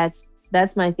 And that's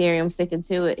my theory. I'm sticking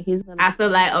to it. I feel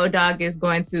like Odog is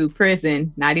going to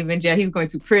prison, not even jail. He's going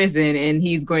to prison, and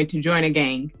he's going to join a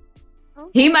gang. Okay.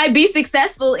 He might be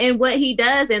successful in what he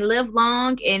does and live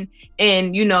long and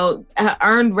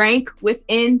earn rank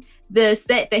within the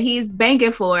set that he's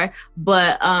banking for,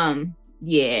 but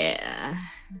yeah.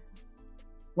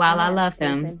 While I love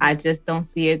him, I just don't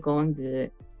see it going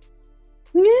good.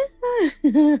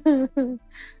 Yeah.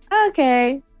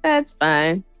 Okay, that's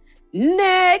fine.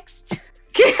 Next.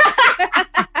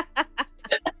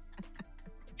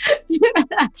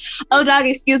 Odog,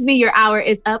 excuse me, your hour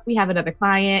is up. We have another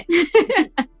client.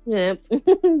 Yep.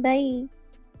 Bye.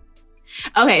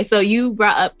 Okay, so you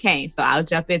brought up Kane, so I'll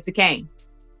jump into Kane.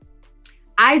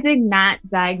 I did not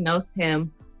diagnose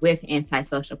him with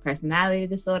antisocial personality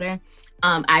disorder.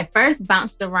 I first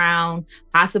bounced around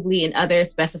possibly in other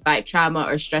specified trauma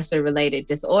or stressor related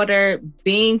disorder,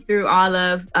 being through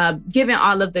given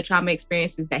all of the trauma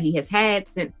experiences that he has had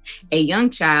since a young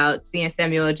child, seeing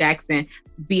Samuel Jackson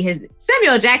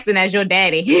as your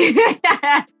daddy.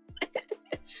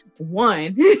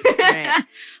 One. Right.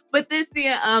 But this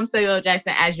seeing Samuel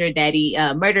Jackson as your daddy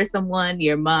murder someone,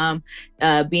 your mom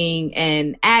being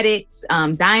an addict,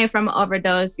 dying from an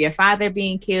overdose, your father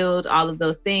being killed, all of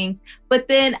those things. But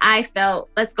then I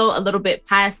felt, let's go a little bit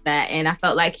past that. And I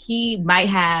felt like he might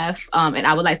have, and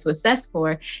I would like to assess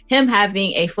for him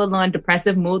having a full-on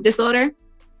depressive mood disorder,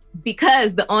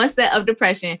 because the onset of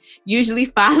depression usually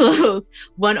follows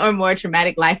one or more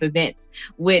traumatic life events,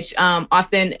 which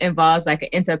often involves like an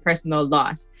interpersonal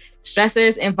loss.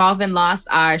 Stressors involving loss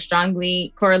are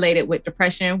strongly correlated with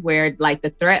depression, where like the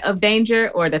threat of danger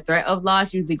or the threat of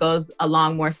loss usually goes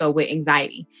along more so with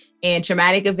anxiety. And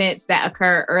traumatic events that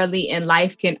occur early in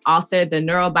life can alter the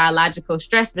neurobiological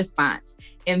stress response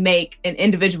and make an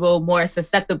individual more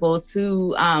susceptible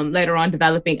to later on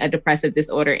developing a depressive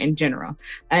disorder in general.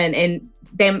 And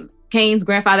then Kane's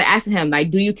grandfather asked him,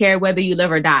 like, do you care whether you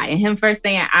live or die? And him first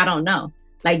saying, I don't know.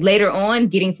 Like later on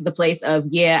getting to the place of,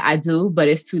 yeah, I do, but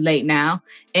it's too late now.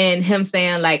 And him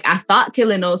saying like, I thought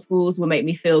killing those fools would make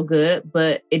me feel good,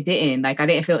 but it didn't. Like I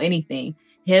didn't feel anything.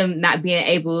 Him not being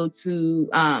able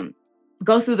to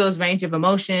go through those range of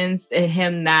emotions,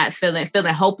 him not feeling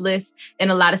hopeless in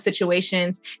a lot of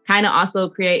situations, kind of also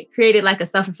created like a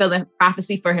self-fulfilling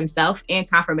prophecy for himself and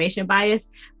confirmation bias.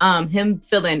 Him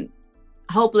feeling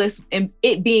hopeless and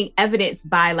it being evidenced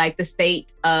by like the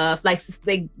state of like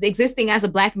existing as a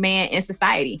Black man in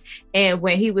society. And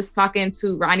when he was talking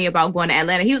to Ronnie about going to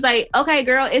Atlanta, he was like, okay,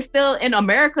 girl, it's still in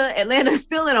America. Atlanta's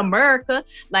still in America.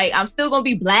 Like, I'm still going to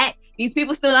be Black. These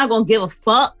people still not going to give a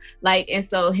fuck. Like, and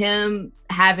so him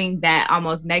having that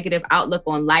almost negative outlook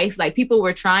on life, like people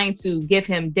were trying to give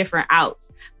him different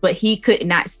outs, but he could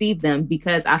not see them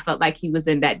because I felt like he was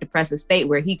in that depressive state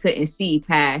where he couldn't see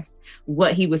past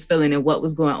what he was feeling and what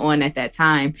was going on at that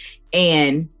time.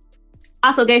 And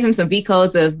also gave him some V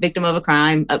codes of victim of a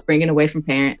crime, upbringing away from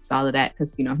parents, all of that,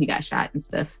 because, you know, he got shot and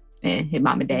stuff and his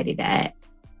mom and daddy died.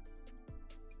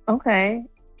 Okay.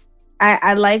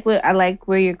 I like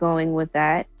where you're going with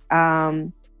that.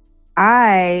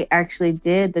 I actually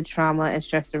did the trauma and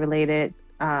stressor related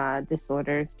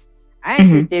disorders. I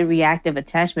actually did reactive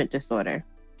attachment disorder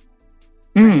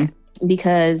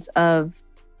because of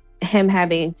him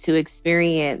having to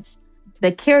experience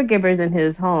the caregivers in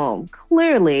his home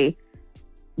clearly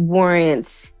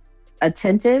weren't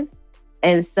attentive.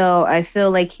 And so I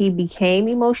feel like he became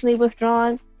emotionally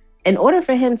withdrawn. In order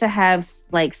for him to have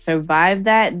like survived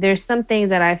that, there's some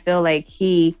things that I feel like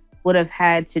he would have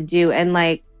had to do. And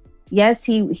like, yes,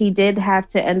 he did have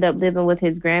to end up living with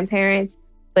his grandparents.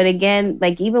 But again,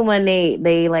 like even when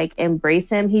they like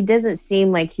embrace him, he doesn't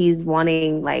seem like he's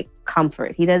wanting like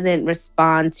comfort. He doesn't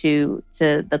respond to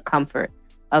the comfort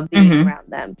of being around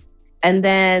them. And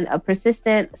then a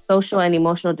persistent social and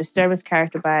emotional disturbance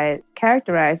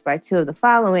characterized by two of the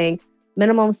following: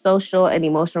 minimum social and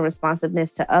emotional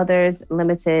responsiveness to others,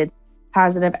 limited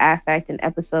positive affect in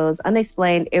episodes,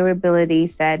 unexplained irritability,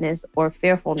 sadness, or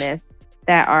fearfulness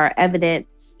that are evident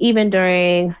even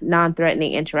during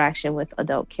non-threatening interaction with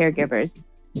adult caregivers.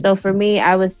 So for me,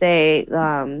 I would say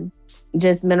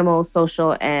just minimal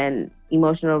social and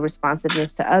emotional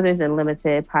responsiveness to others and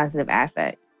limited positive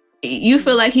affect. You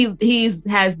feel like he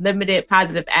has limited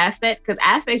positive affect? Because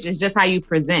affect is just how you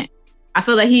present. I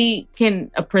feel like he can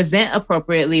present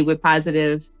appropriately with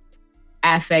positive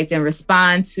affect and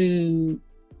respond to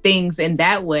things in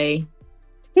that way.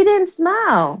 He didn't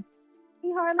smile.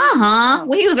 He hardly smiled.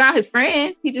 When he was around his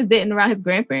friends, he just didn't around his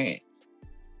grandparents.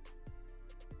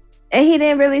 And he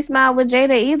didn't really smile with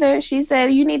Jada either. She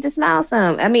said, you need to smile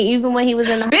some. I mean, even when he was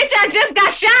in the... Bitch, I just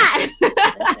got shot.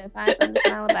 Listen, find something to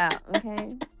smile about,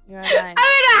 okay? You're lying.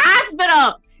 I'm in the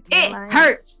hospital. It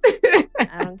hurts.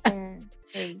 I don't care.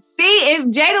 Please. See, if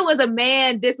Jada was a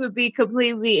man, this would be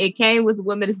completely... It came with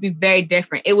women, it'd be very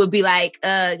different. It would be like,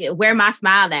 where my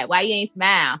smile at? Why you ain't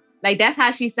smile? Like, that's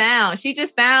how she sounds. She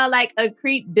just sound like a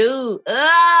creep dude.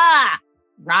 Ugh!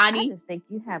 Ronnie. I just think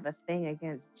you have a thing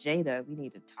against Jada we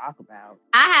need to talk about.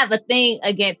 I have a thing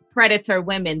against predator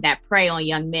women that prey on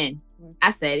young men.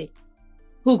 I said it.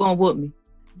 Who gonna whoop me?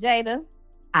 Jada.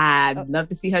 I'd love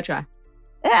to see her try.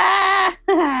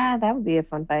 That would be a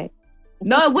fun fight.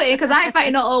 No, it wouldn't, because I ain't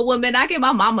fighting no old woman. I get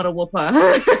my mama to whoop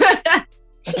her.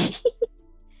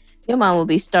 Your mom will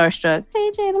be starstruck.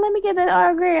 Hey, Jada, let me get an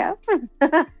autograph.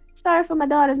 sorry for my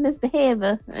daughter's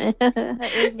misbehavior.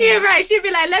 You're right. She'd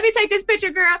be like, let me take this picture,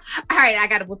 girl. All right, I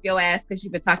gotta whoop your ass because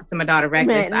you've been talking to my daughter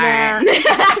reckless. Man, all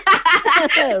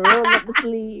right. Roll up the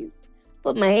sleeves.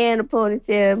 Put my hair in a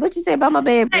ponytail. What you say about my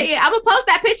baby? Hey, I'm gonna post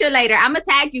that picture later. I'm gonna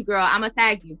tag you, girl. I'm gonna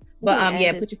tag you. But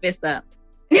put your fist up.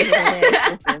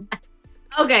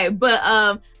 Okay, but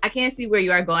I can't see where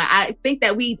you are going. I think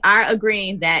that we are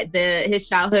agreeing that his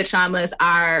childhood traumas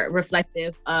are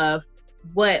reflective of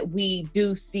what we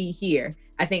do see here.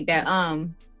 I think that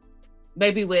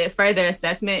maybe with further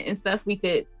assessment and stuff, we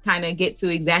could kind of get to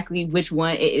exactly which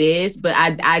one it is. But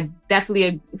I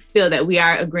definitely feel that we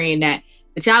are agreeing that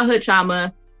the childhood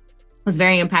trauma was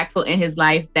very impactful in his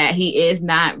life, that he is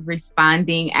not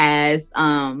responding as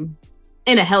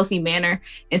in a healthy manner.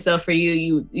 And so for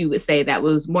you would say that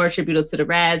was more attributable to the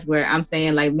RADs, where I'm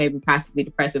saying like maybe possibly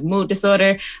depressive mood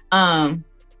disorder.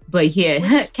 But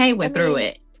yeah, Kane went through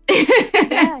it.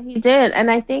 Yeah, he did. And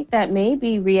I think that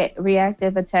maybe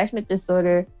reactive attachment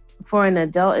disorder for an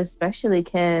adult especially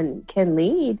can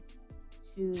lead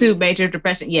to major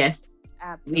depression. Yes,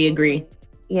 absolutely. We agree.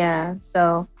 Yeah.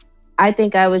 So I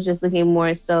think I was just looking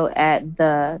more so at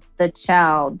the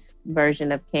child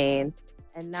version of Kane.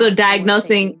 And so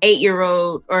diagnosing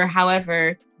 8-year-old or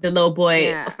however the little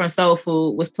boy from Soul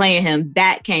Food was playing him,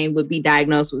 that Kane would be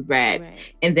diagnosed with RADs.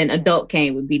 Right. And then adult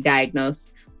Kane would be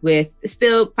diagnosed with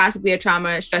still possibly a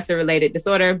trauma, stressor-related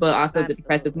disorder, but also the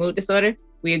depressive mood disorder.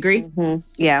 We agree? Mm-hmm.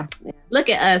 Yeah. Look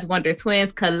at us, Wonder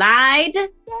Twins collide.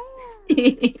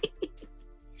 Yeah.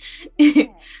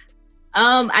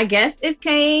 I guess if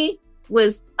Kane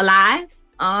was alive,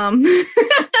 and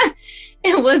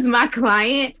was my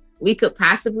client, we could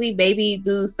possibly maybe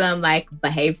do some like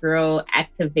behavioral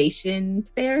activation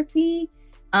therapy,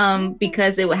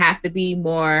 because it would have to be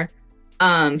more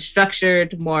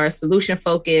structured, more solution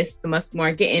focused, much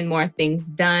more getting more things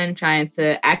done, trying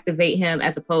to activate him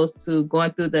as opposed to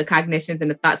going through the cognitions and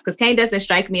the thoughts. Because Kane doesn't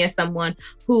strike me as someone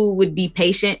who would be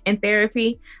patient in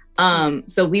therapy.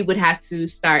 So we would have to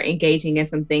start engaging in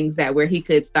some things where he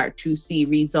could start to see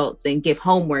results and give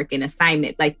homework and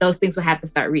assignments. Like those things will have to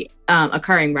start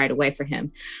occurring right away for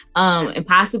him. And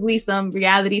possibly some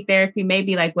reality therapy,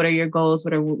 maybe like, what are your goals?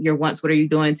 What are your wants? What are you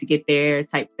doing to get there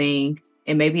type thing?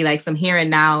 And maybe like some here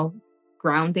and now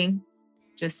grounding.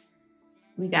 Just,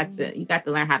 you got to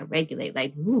learn how to regulate.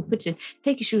 Like, ooh,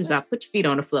 take your shoes off, put your feet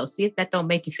on the floor. See if that don't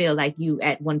make you feel like you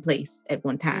at one place at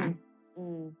one time.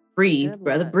 Breathe, good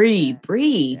brother. Breathe.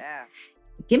 Yeah.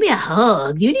 Give me a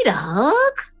hug. You need a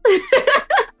hug?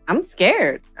 I'm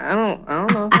scared. I don't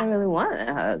know if I really want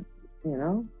a hug, you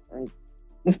know?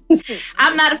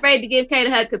 I'm not afraid to give Kane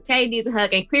a hug because Kane needs a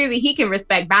hug, and clearly he can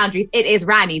respect boundaries. It is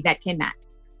Ronnie that cannot.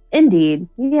 Indeed.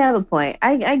 You have a point.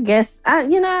 I guess, I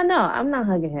know. I'm not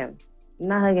hugging him. I'm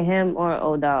not hugging him or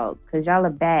old dog because y'all are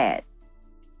bad.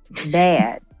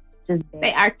 Bad. Just bad.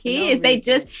 They are kids.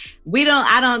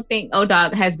 I don't think old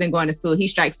dog has been going to school. He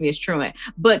strikes me as truant.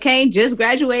 But Kane just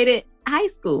graduated high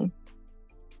school.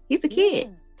 He's a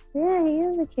kid. Yeah, he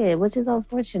is a kid, which is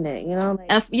unfortunate, you know?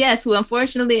 Yes, who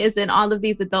unfortunately is in all of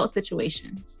these adult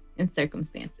situations and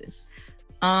circumstances.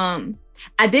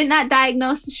 I did not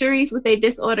diagnose Sharif with a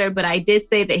disorder, but I did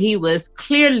say that he was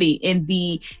clearly in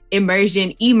the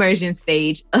immersion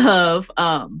stage of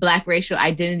Black racial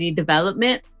identity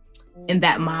development in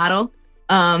that model.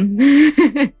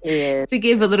 To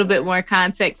give a little bit more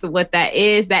context of what that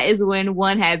is when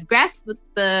one has grasped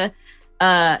it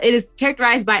is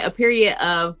characterized by a period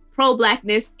of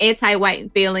pro-Blackness,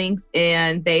 anti-white feelings,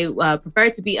 and they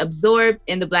prefer to be absorbed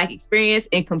in the Black experience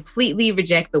and completely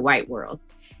reject the white world.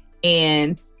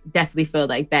 And definitely feel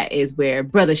like that is where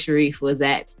Brother Sharif was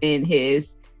at in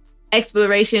his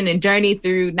exploration and journey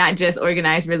through not just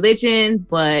organized religion,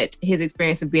 but his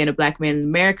experience of being a Black man in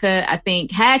America. I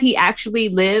think had he actually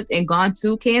lived and gone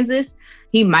to Kansas,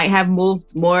 he might have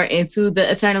moved more into the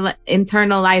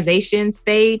internalization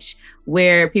stage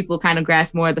where people kind of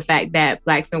grasp more of the fact that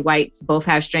Blacks and whites both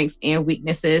have strengths and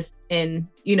weaknesses, and,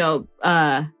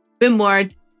 been more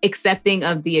accepting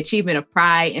of the achievement of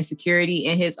pride and security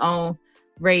in his own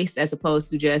race as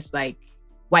opposed to just like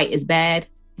white is bad.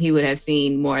 He would have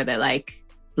seen more that like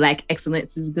Black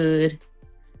excellence is good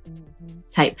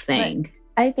type thing.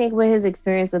 But I think with his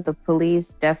experience with the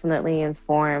police definitely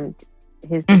informed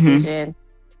his decision.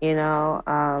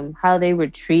 How they were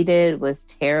treated was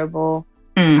terrible.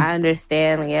 I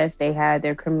understand, yes, they had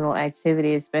their criminal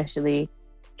activity, especially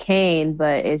Kane,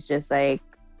 but it's just like...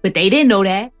 But they didn't know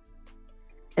that.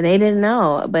 And they didn't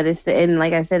know, but and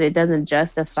like I said, it doesn't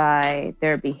justify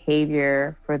their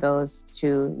behavior for those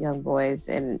two young boys,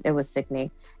 and it was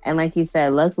sickening. And like you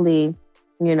said, luckily,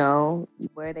 you know,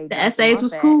 where they the essays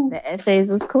was cool. The essays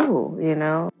was cool, you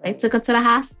know. They took her to the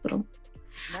hospital.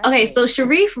 Right. Okay, so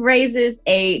Sharif raises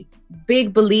a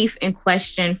big belief in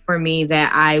question for me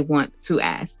that I want to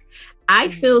ask. I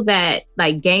feel that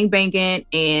like gangbanging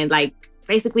and like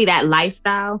basically that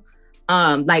lifestyle,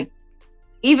 like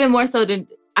even more so than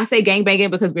I say gangbanging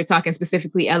because we're talking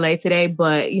specifically LA today,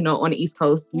 but you know, on the East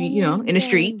Coast, you know, in the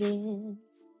streets.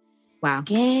 Wow.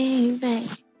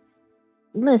 Gangbang.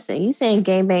 Listen, you saying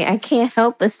gangbang, I can't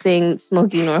help but sing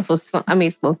Smokey Norfolk song. I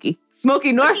mean Smokey.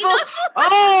 Smokey Norfolk?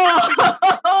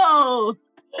 Oh!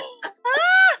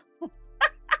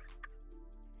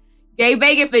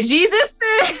 Gangbanging for Jesus?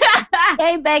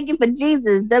 Gangbanging for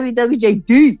Jesus.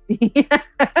 WWJD.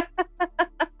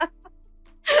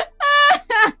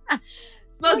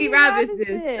 Smokey Robinson.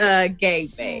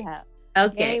 Gangbang.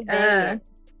 Okay.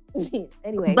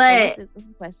 Anyway, but so what's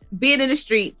the question? Being in the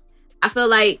streets, I feel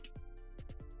like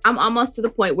I'm almost to the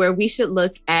point where we should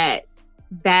look at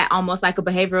that almost like a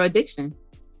behavioral addiction.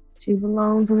 She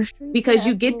belongs to the streets. Because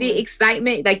you get the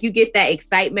excitement, like you get that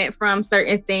excitement from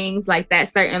certain things, like that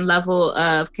certain level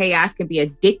of chaos can be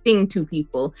addicting to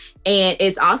people. And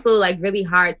it's also like really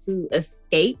hard to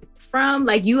escape from.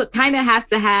 Like you kind of have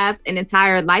to have an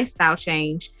entire lifestyle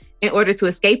change in order to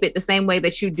escape it, the same way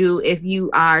that you do if you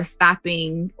are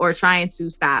stopping or trying to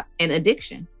stop an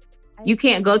addiction. You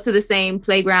can't go to the same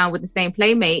playground with the same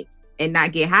playmates and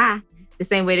not get high. The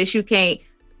same way that you can't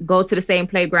go to the same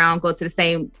playground, go to the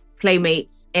same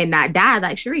playmates and not die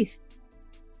like Sharif.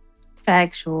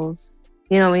 Factuals.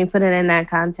 You know, when you put it in that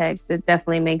context, it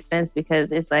definitely makes sense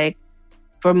because it's like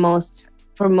for most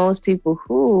people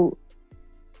who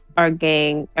are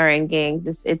in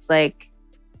gangs, it's like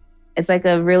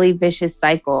a really vicious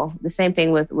cycle. The same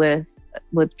thing with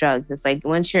drugs. It's like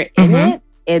once you're in it,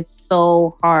 it's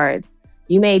so hard.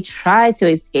 You may try to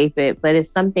escape it, but it's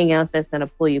something else that's going to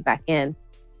pull you back in.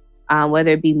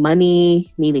 Whether it be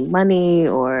money, needing money,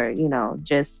 or, you know,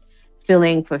 just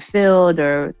feeling fulfilled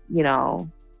or, you know,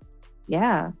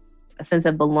 a sense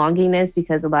of belongingness.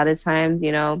 Because a lot of times,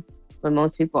 you know, when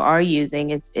most people are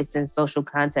using, it's in social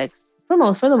context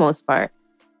for the most part.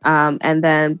 And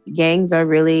then gangs are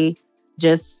really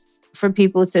just for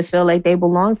people to feel like they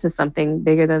belong to something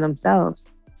bigger than themselves.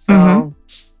 So,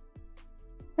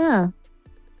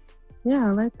 yeah,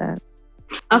 I like that.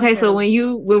 Okay, so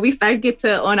when we start get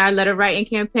to on our letter writing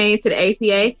campaign to the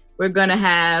APA, we're gonna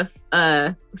have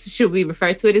should we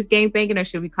refer to it as gangbanging or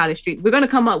should we call it street? We're gonna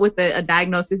come up with a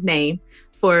diagnosis name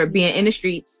for being in the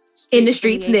streets, in the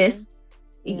streetsness,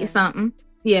 something.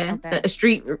 Yeah, okay. A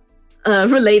street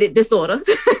related disorder.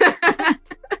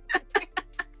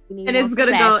 And it's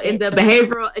gonna go in the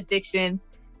behavioral addictions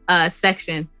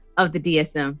section of the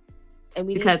DSM.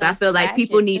 Because I feel like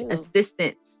people need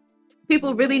assistance.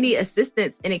 People really need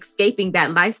assistance in escaping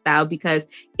that lifestyle because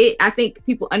I think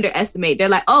people underestimate. They're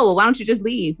like, oh, why don't you just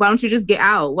leave? Why don't you just get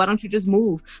out? Why don't you just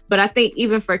move? But I think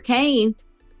even for Kane,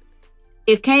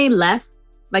 if Kane left,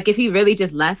 like if he really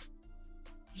just left,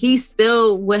 he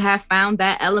still would have found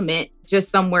that element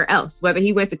just somewhere else, whether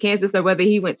he went to Kansas or whether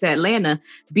he went to Atlanta,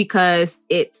 because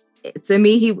to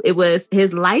me, it was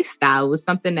his lifestyle was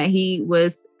something that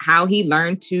how he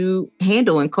learned to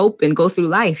handle and cope and go through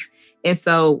life. And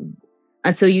so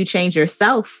until you change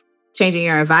yourself, changing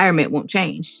your environment won't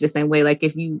change. The same way, like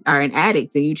if you are an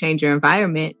addict and you change your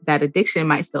environment, that addiction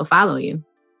might still follow you.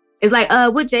 It's like,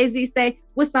 what Jay-Z say?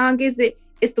 What song is it?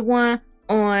 It's the one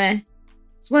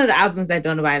it's one of the albums that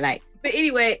don't nobody like. But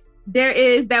anyway, there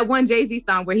is that one Jay-Z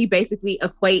song where he basically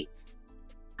equates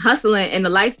hustling and the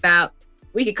lifestyle.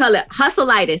 We could call it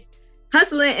hustleitis.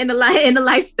 Hustling in the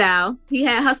lifestyle. He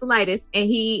had hustleitis and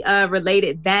he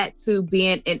related that to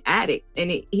being an addict.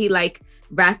 And he like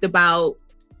rapped about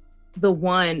the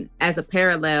one as a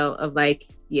parallel of like,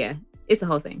 yeah, it's a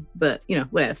whole thing. But, you know,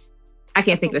 what else? I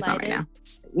can't think of the song right now.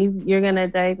 You're going to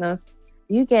diagnose.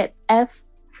 You get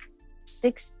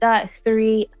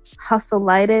F6.3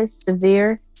 hustleitis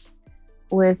severe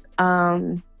with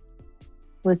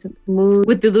mood.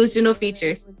 With delusional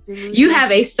features. You have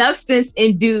a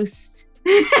substance-induced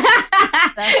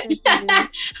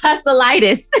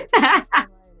hustleitis.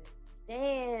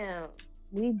 Damn,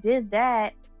 we did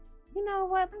that. You know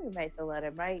what? Let me write the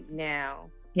letter right now.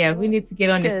 Yeah, we need to get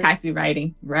on this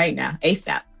copywriting right now,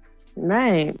 ASAP.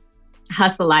 Right.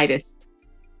 Hustleitis.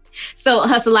 So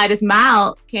hustleitis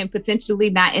mild can potentially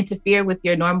not interfere with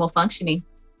your normal functioning.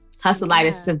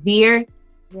 Hustleitis severe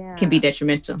can be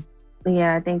detrimental.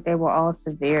 Yeah, I think they were all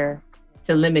severe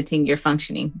to limiting your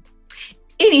functioning.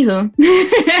 Anywho,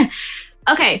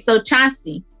 okay, so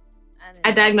Chauncey,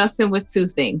 I diagnosed him with 2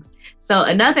 things. So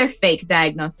another fake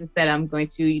diagnosis that I'm going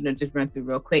to, just run through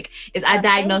real quick is I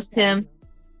diagnosed him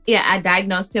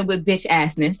with bitch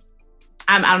assness.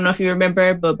 I don't know if you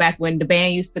remember, but back when the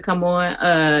band used to come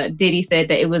on, Diddy said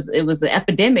that it was an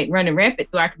epidemic running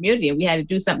rampant through our community and we had to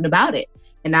do something about it.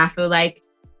 And I feel like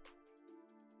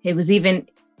it was even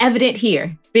evident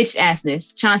here. Bitch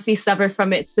assness. Chauncey suffered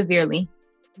from it severely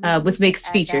with mixed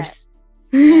features.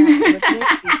 With mixed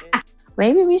features.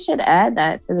 Maybe we should add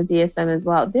that to the DSM as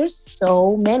well. There's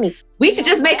so many. We should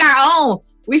just make our own.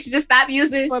 We should just stop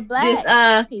using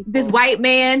this white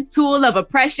man tool of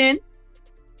oppression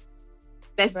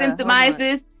that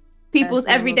symptomizes people's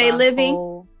everyday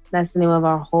living. That's the name of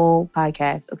our whole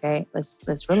podcast. Okay, let's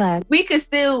relax.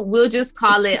 We'll just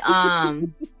call it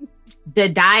the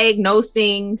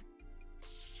diagnosing.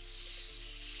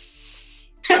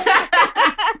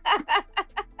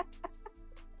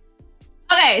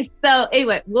 Okay, so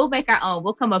anyway, we'll make our own.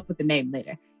 We'll come up with the name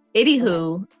later.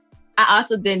 Anywho, I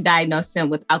also then diagnosed him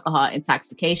with alcohol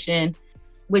intoxication,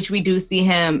 which we do see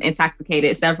him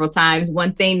intoxicated several times.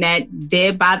 One thing that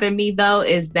did bother me though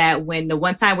is that when the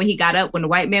white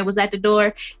man was at the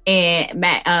door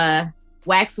and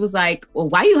Wax was like, well,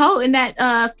 why you holding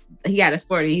that? He got us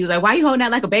 40. He was like, why you holding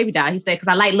that like a baby doll? He said, because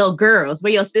I like little girls.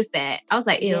 Where your sister at? I was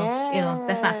like, ew,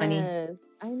 that's not funny.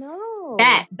 I know.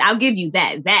 That, I'll give you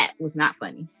that. That was not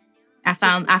funny. I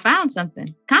found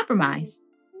something. Compromise.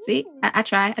 See, I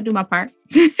try. I do my part.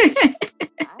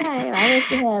 I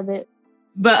let you have it.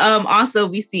 But also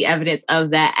we see evidence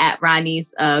of that at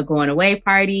Ronnie's going away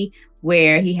party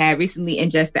where he had recently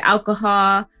ingested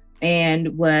alcohol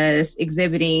and was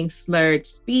exhibiting slurred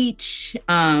speech,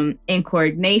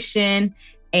 incoordination,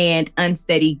 and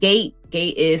unsteady gait.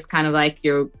 Gait is kind of like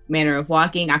your manner of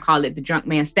walking. I call it the drunk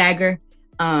man stagger.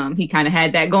 He kind of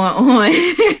had that going on,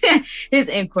 his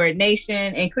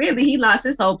incoordination, and clearly he lost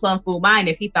his whole plum fool mind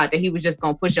if he thought that he was just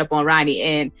going to push up on Ronnie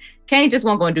and Kane just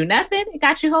wasn't going to do nothing. It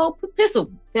got your whole pistol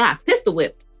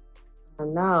whipped. Oh,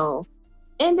 no.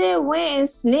 And then went and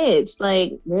snitched.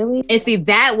 Like, really? And see,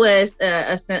 that was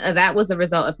a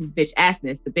result of his bitch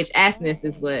assness. The bitch assness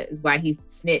is why he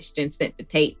snitched and sent the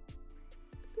tape.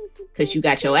 Because you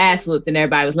got your ass whooped and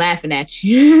everybody was laughing at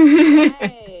you.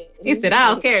 Right. He said, I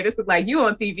don't care. This is like you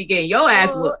on TV getting your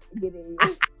ass whooped.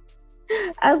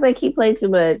 I was like, he played too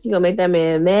much. You gonna make that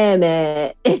man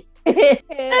mad.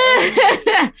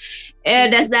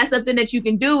 And that's something that you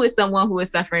can do with someone who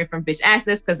is suffering from bitch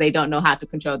assness because they don't know how to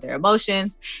control their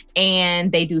emotions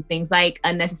and they do things like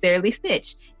unnecessarily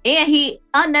snitch. And he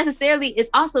unnecessarily is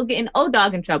also getting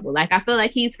O-Dog in trouble. Like, I feel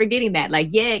like he's forgetting that. Like,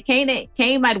 yeah, Kane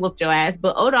might have whooped your ass,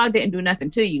 but O-Dog didn't do nothing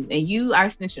to you. And you are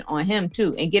snitching on him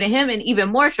too and getting him in even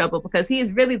more trouble because he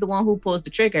is really the one who pulls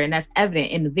the trigger. And that's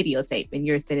evident in the videotape. And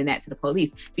you're sending that to the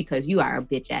police because you are a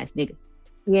bitch ass nigga.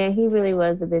 Yeah, he really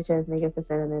was a bitch ass nigga for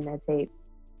sending in that tape.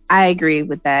 I agree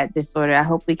with that disorder. I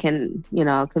hope we can,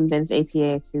 convince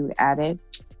APA to add it.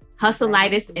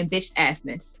 Hustleitis and bitch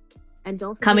assness. And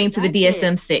don't coming to the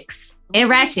DSM-6 and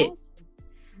Ratchet.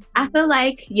 I feel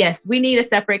like, yes, we need a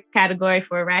separate category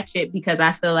for Ratchet because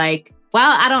I feel like,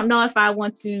 well, I don't know if I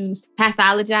want to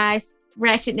pathologize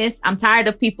ratchetness. I'm tired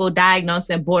of people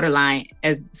diagnosing borderline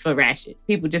as for Ratchet.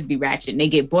 People just be ratchet and they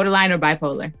get borderline or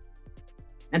bipolar.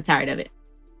 I'm tired of it.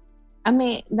 I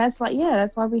mean, that's why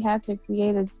we have to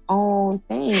create its own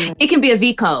thing. It can be a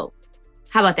V code.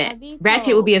 How about that?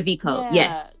 Ratchet will be a V code. Yeah.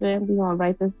 Yes. Then we're going to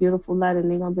write this beautiful letter and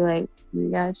they're going to be like,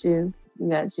 we got you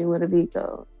with a V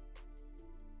code.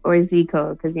 Or a Z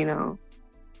code, because, Well,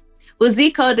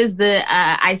 Z code is the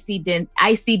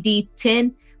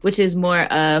ICD-10, which is more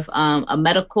of a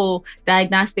medical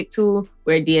diagnostic tool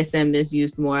where DSM is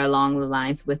used more along the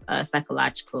lines with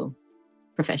psychological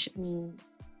professions.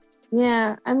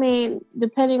 Yeah, I mean,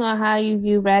 depending on how you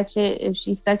view Ratchet, if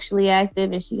she's sexually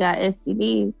active and she got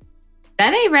STDs,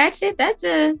 that ain't Ratchet. That's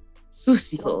just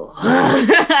sucio.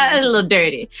 A little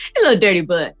dirty,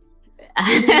 but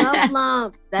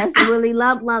lump. That's a Willy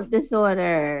lump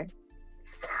disorder.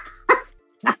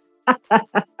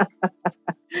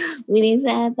 We need to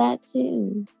add that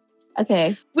too.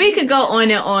 Okay. We could go on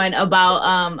and on about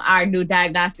our new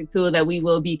diagnostic tool that we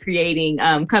will be creating,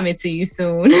 coming to you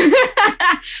soon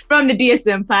from the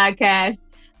DSM podcast.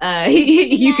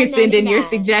 You can send in your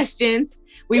suggestions.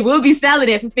 We will be selling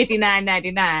it for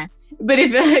 $59.99. But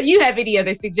if you have any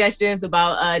other suggestions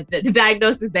about the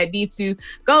diagnosis that need to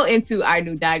go into our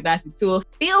new diagnostic tool,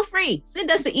 feel free.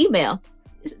 Send us an email.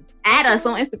 Add us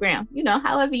on Instagram,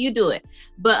 however you do it.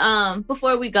 But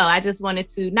before we go, I just wanted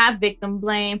to not victim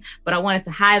blame, but I wanted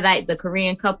to highlight the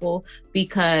Korean couple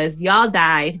because y'all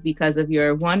died because of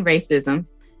your one, racism,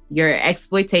 your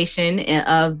exploitation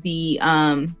of the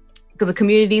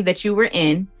community that you were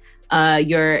in.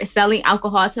 You're selling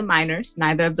alcohol to minors.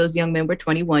 Neither of those young men were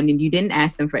 21 and you didn't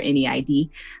ask them for any ID.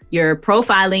 You're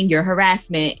profiling, your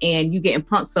harassment, and you getting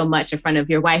punked so much in front of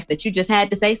your wife that you just had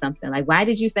to say something. Like, why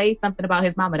did you say something about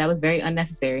his mama? That was very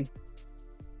unnecessary.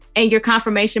 And your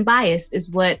confirmation bias is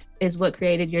what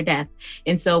created your death.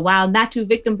 And so while not to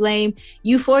victim blame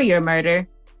you for your murder,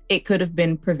 it could have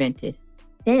been prevented.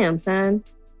 Damn, son.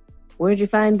 Where'd you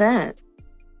find that?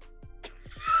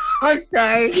 I'm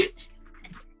sorry.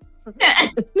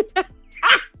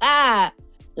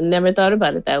 Never thought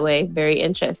about it that way. Very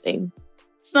interesting.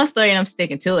 It's my story and I'm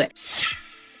sticking to it.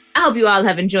 I hope you all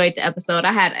have enjoyed the episode.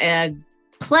 I had a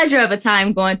pleasure of a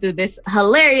time going through this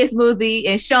hilarious movie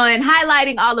and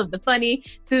highlighting all of the funny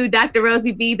to Dr.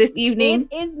 Rosie B this evening.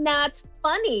 It is not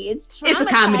funny. It's traumatizing. It's a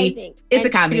comedy. It's a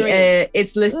comedy.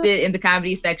 It's listed in the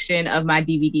comedy section of my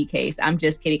DVD case. I'm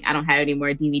just kidding. I don't have any more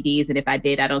DVDs. And if I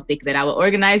did, I don't think that I would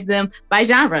organize them by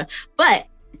genre. But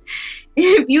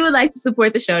if you would like to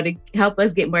support the show to help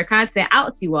us get more content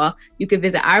out to you all, you can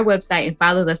visit our website and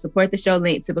follow the Support the Show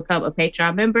link to become a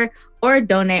Patreon member or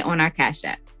donate on our Cash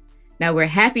App. Now, we're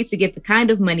happy to get the kind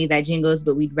of money that jingles,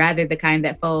 but we'd rather the kind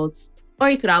that folds.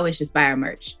 Or you could always just buy our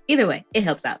merch. Either way, it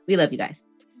helps out. We love you guys.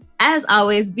 As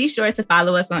always, be sure to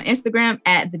follow us on Instagram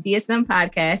at the DSM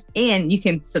Podcast, and you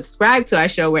can subscribe to our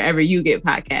show wherever you get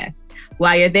podcasts.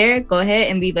 While you're there, go ahead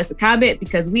and leave us a comment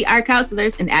because we are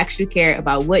counselors and actually care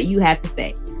about what you have to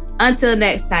say. Until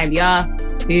next time, y'all.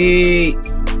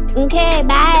 Peace. Okay,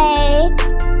 bye.